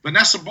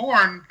Vanessa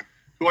Bourne,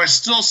 who I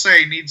still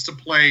say needs to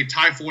play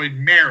Typhoid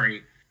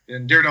Mary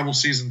in Daredevil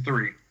Season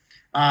 3.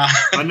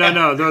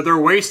 No, they're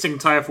wasting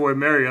Typhoid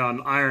Mary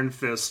on Iron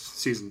Fist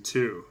Season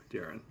 2,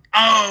 Daryn.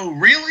 Oh,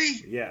 really?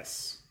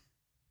 Yes.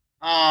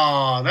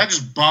 Oh, that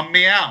just bummed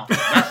me out.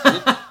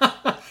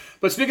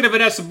 But speaking of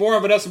Vanessa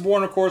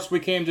Bourne, of course, we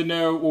came to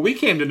know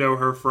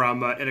her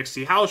from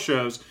NXT house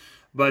shows,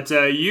 but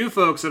you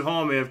folks at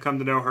home may have come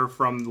to know her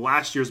from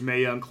last year's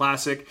Mae Young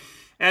Classic.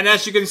 And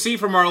as you can see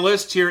from our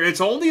list here, it's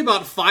only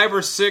about 5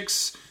 or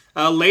 6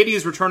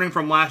 ladies returning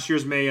from last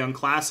year's Mae Young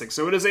Classic.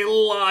 So it is a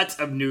lot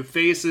of new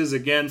faces.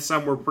 Again,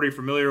 some we're pretty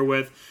familiar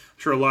with. I'm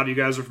sure a lot of you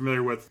guys are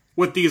familiar with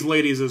these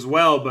ladies as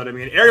well. But I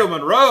mean, Ariel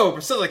Monroe,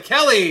 Priscilla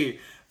Kelly,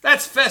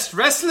 that's Fest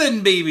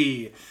Wrestling,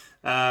 baby.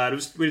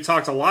 We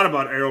talked a lot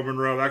about Ariel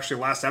Monroe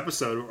actually last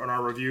episode on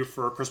our review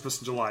for Christmas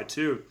in July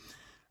too.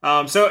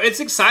 So it's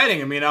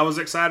exciting. I mean, I was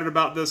excited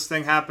about this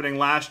thing happening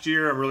last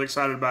year. I'm really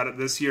excited about it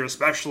this year,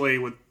 especially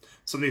with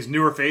some of these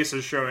newer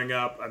faces showing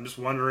up. I'm just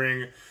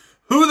wondering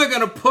who they're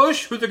going to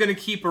push, who they're going to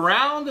keep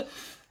around.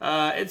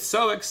 It's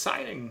so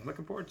exciting.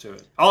 Looking forward to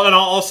it. And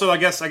also, I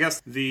guess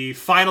the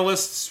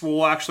finalists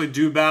will actually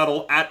do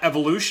battle at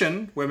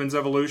Evolution, Women's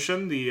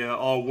Evolution, the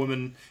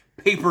all-women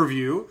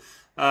pay-per-view.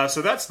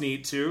 So that's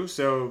neat, too.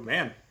 So,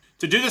 man,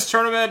 to do this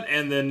tournament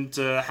and then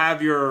to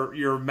have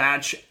your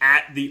match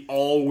at the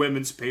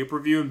all-women's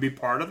pay-per-view and be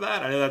part of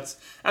that, I know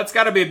that's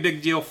got to be a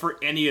big deal for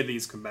any of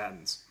these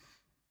combatants.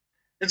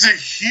 It's a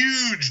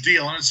huge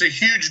deal, and it's a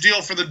huge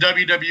deal for the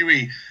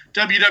WWE.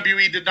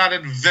 WWE did not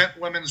invent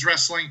women's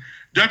wrestling.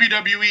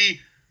 WWE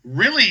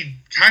really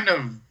kind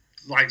of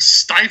like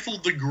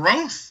stifled the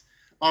growth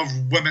of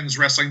women's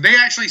wrestling. They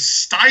actually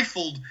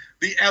stifled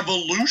the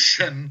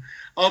evolution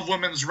of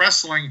women's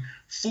wrestling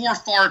for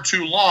far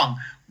too long.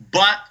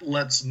 But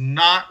let's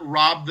not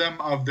rob them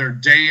of their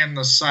day in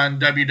the sun.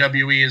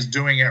 WWE is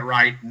doing it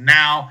right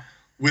now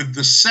with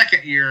the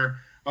second year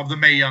of the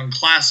Mae Young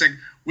Classic,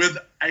 with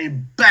a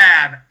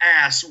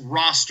badass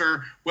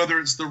roster, whether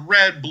it's the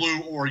red,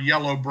 blue, or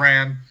yellow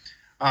brand.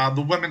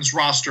 The women's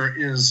roster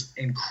is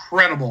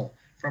incredible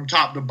from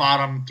top to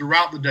bottom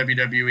throughout the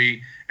WWE.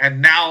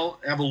 And now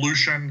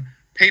Evolution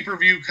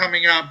pay-per-view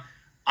coming up.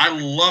 I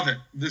love it.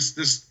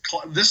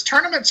 This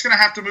tournament's going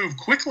to have to move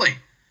quickly.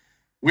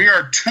 We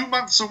are 2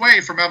 months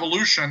away from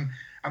Evolution,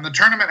 and the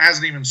tournament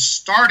hasn't even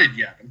started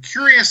yet. I'm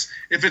curious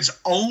if it's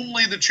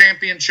only the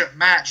championship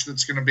match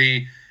that's going to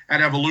be at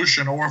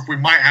Evolution, or if we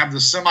might have the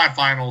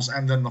semifinals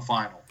and then the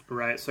final.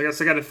 Right, so I guess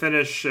I got to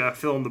finish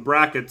filling the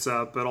brackets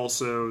up, but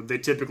also they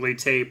typically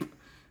tape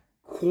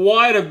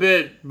quite a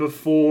bit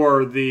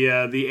before the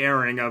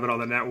airing of it on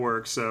the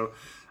network. So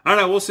I don't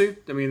know, we'll see.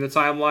 I mean, the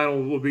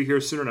timeline will be here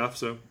soon enough,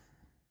 so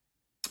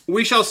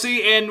we shall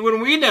see. And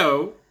when we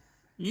know,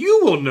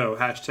 you will know.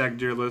 Hashtag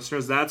dear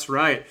listeners. That's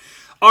right.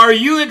 Are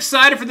you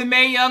excited for the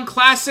Mae Young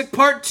Classic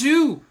Part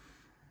 2?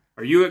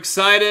 Are you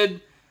excited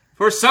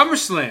for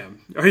SummerSlam?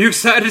 Are you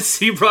excited to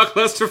see Brock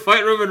Lesnar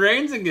fight Roman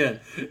Reigns again?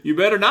 You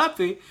better not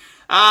be. You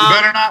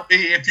better not be.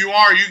 If you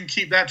are, you can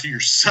keep that to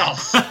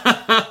yourself.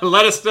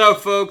 Let us know,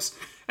 folks.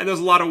 And there's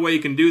a lot of ways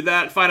you can do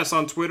that. Find us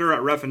on Twitter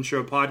at Ref and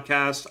Show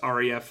Podcast,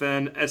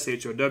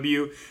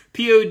 REFNSHOW,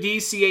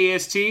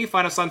 PODCAST.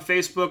 Find us on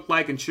Facebook,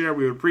 like and share.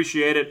 We would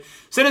appreciate it.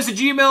 Send us a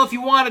Gmail if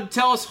you want to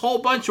tell us a whole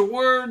bunch of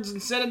words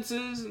and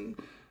sentences and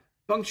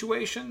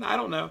punctuation. I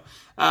don't know.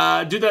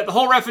 Do that. The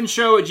whole Ref and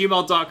Show at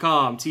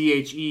gmail.com.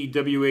 THEWHOLE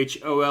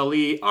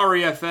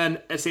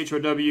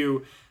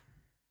REFNSHOW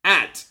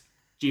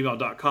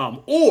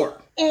 @gmail.com.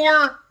 Or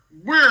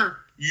we're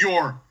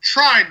your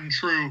tried and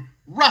true,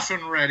 rough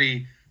and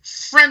ready,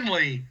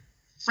 friendly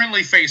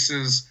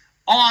faces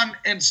on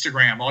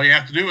Instagram. All you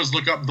have to do is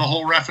look up the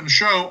whole Ref and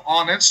Show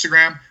on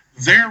Instagram.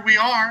 There we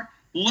are.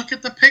 Look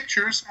at the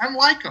pictures and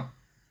like them.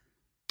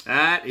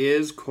 That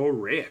is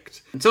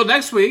correct. Until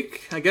next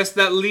week, I guess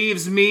that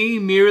leaves me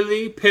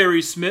merely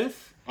Perry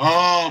Smith.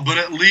 Oh, but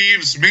it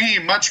leaves me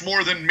much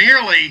more than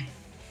merely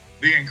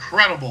the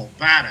incredible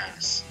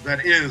badass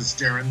that is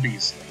Daryn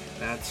Beasley.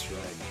 That's right,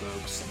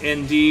 folks.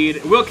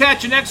 Indeed. We'll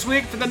catch you next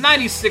week for the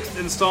 96th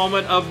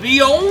installment of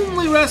the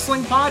only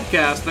wrestling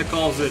podcast that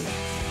calls it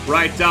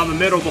right down the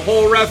middle, the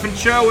whole Ref and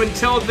Show.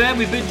 Until then,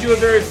 we bid you a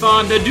very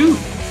fond adieu.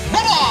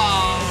 Bye-bye!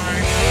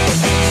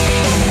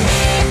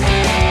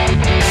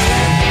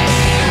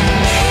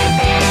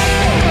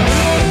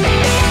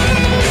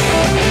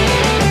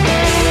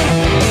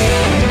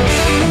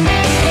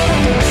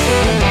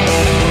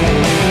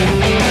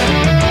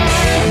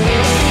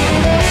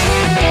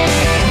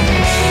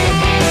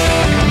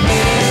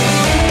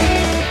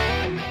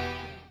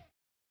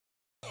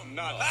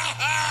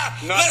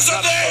 Listen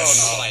to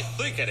this! Well, I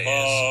think it is.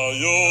 There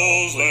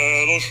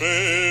it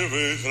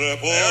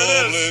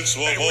is.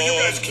 Hey, will you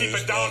guys keep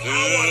it down? I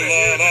want to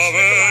hear this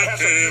because I have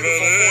a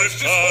beautiful voice.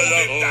 Just hold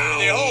it down.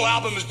 The whole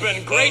album has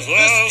been great.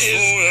 This is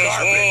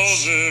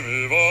garbage.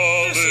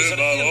 This is an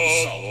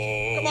insult.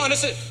 Come on,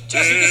 Jesse,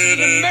 this is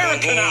an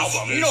American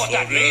album. You know what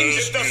that means.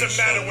 It doesn't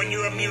matter when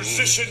you're a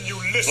musician. You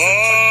listen to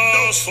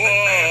notes,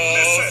 man.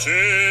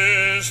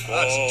 Listen.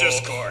 That's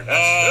discord.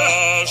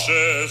 That's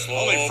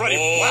only Freddie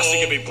Plastic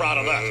can be proud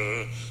of that.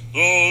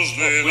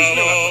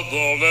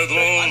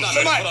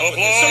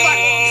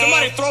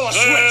 Somebody throw a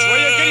switch.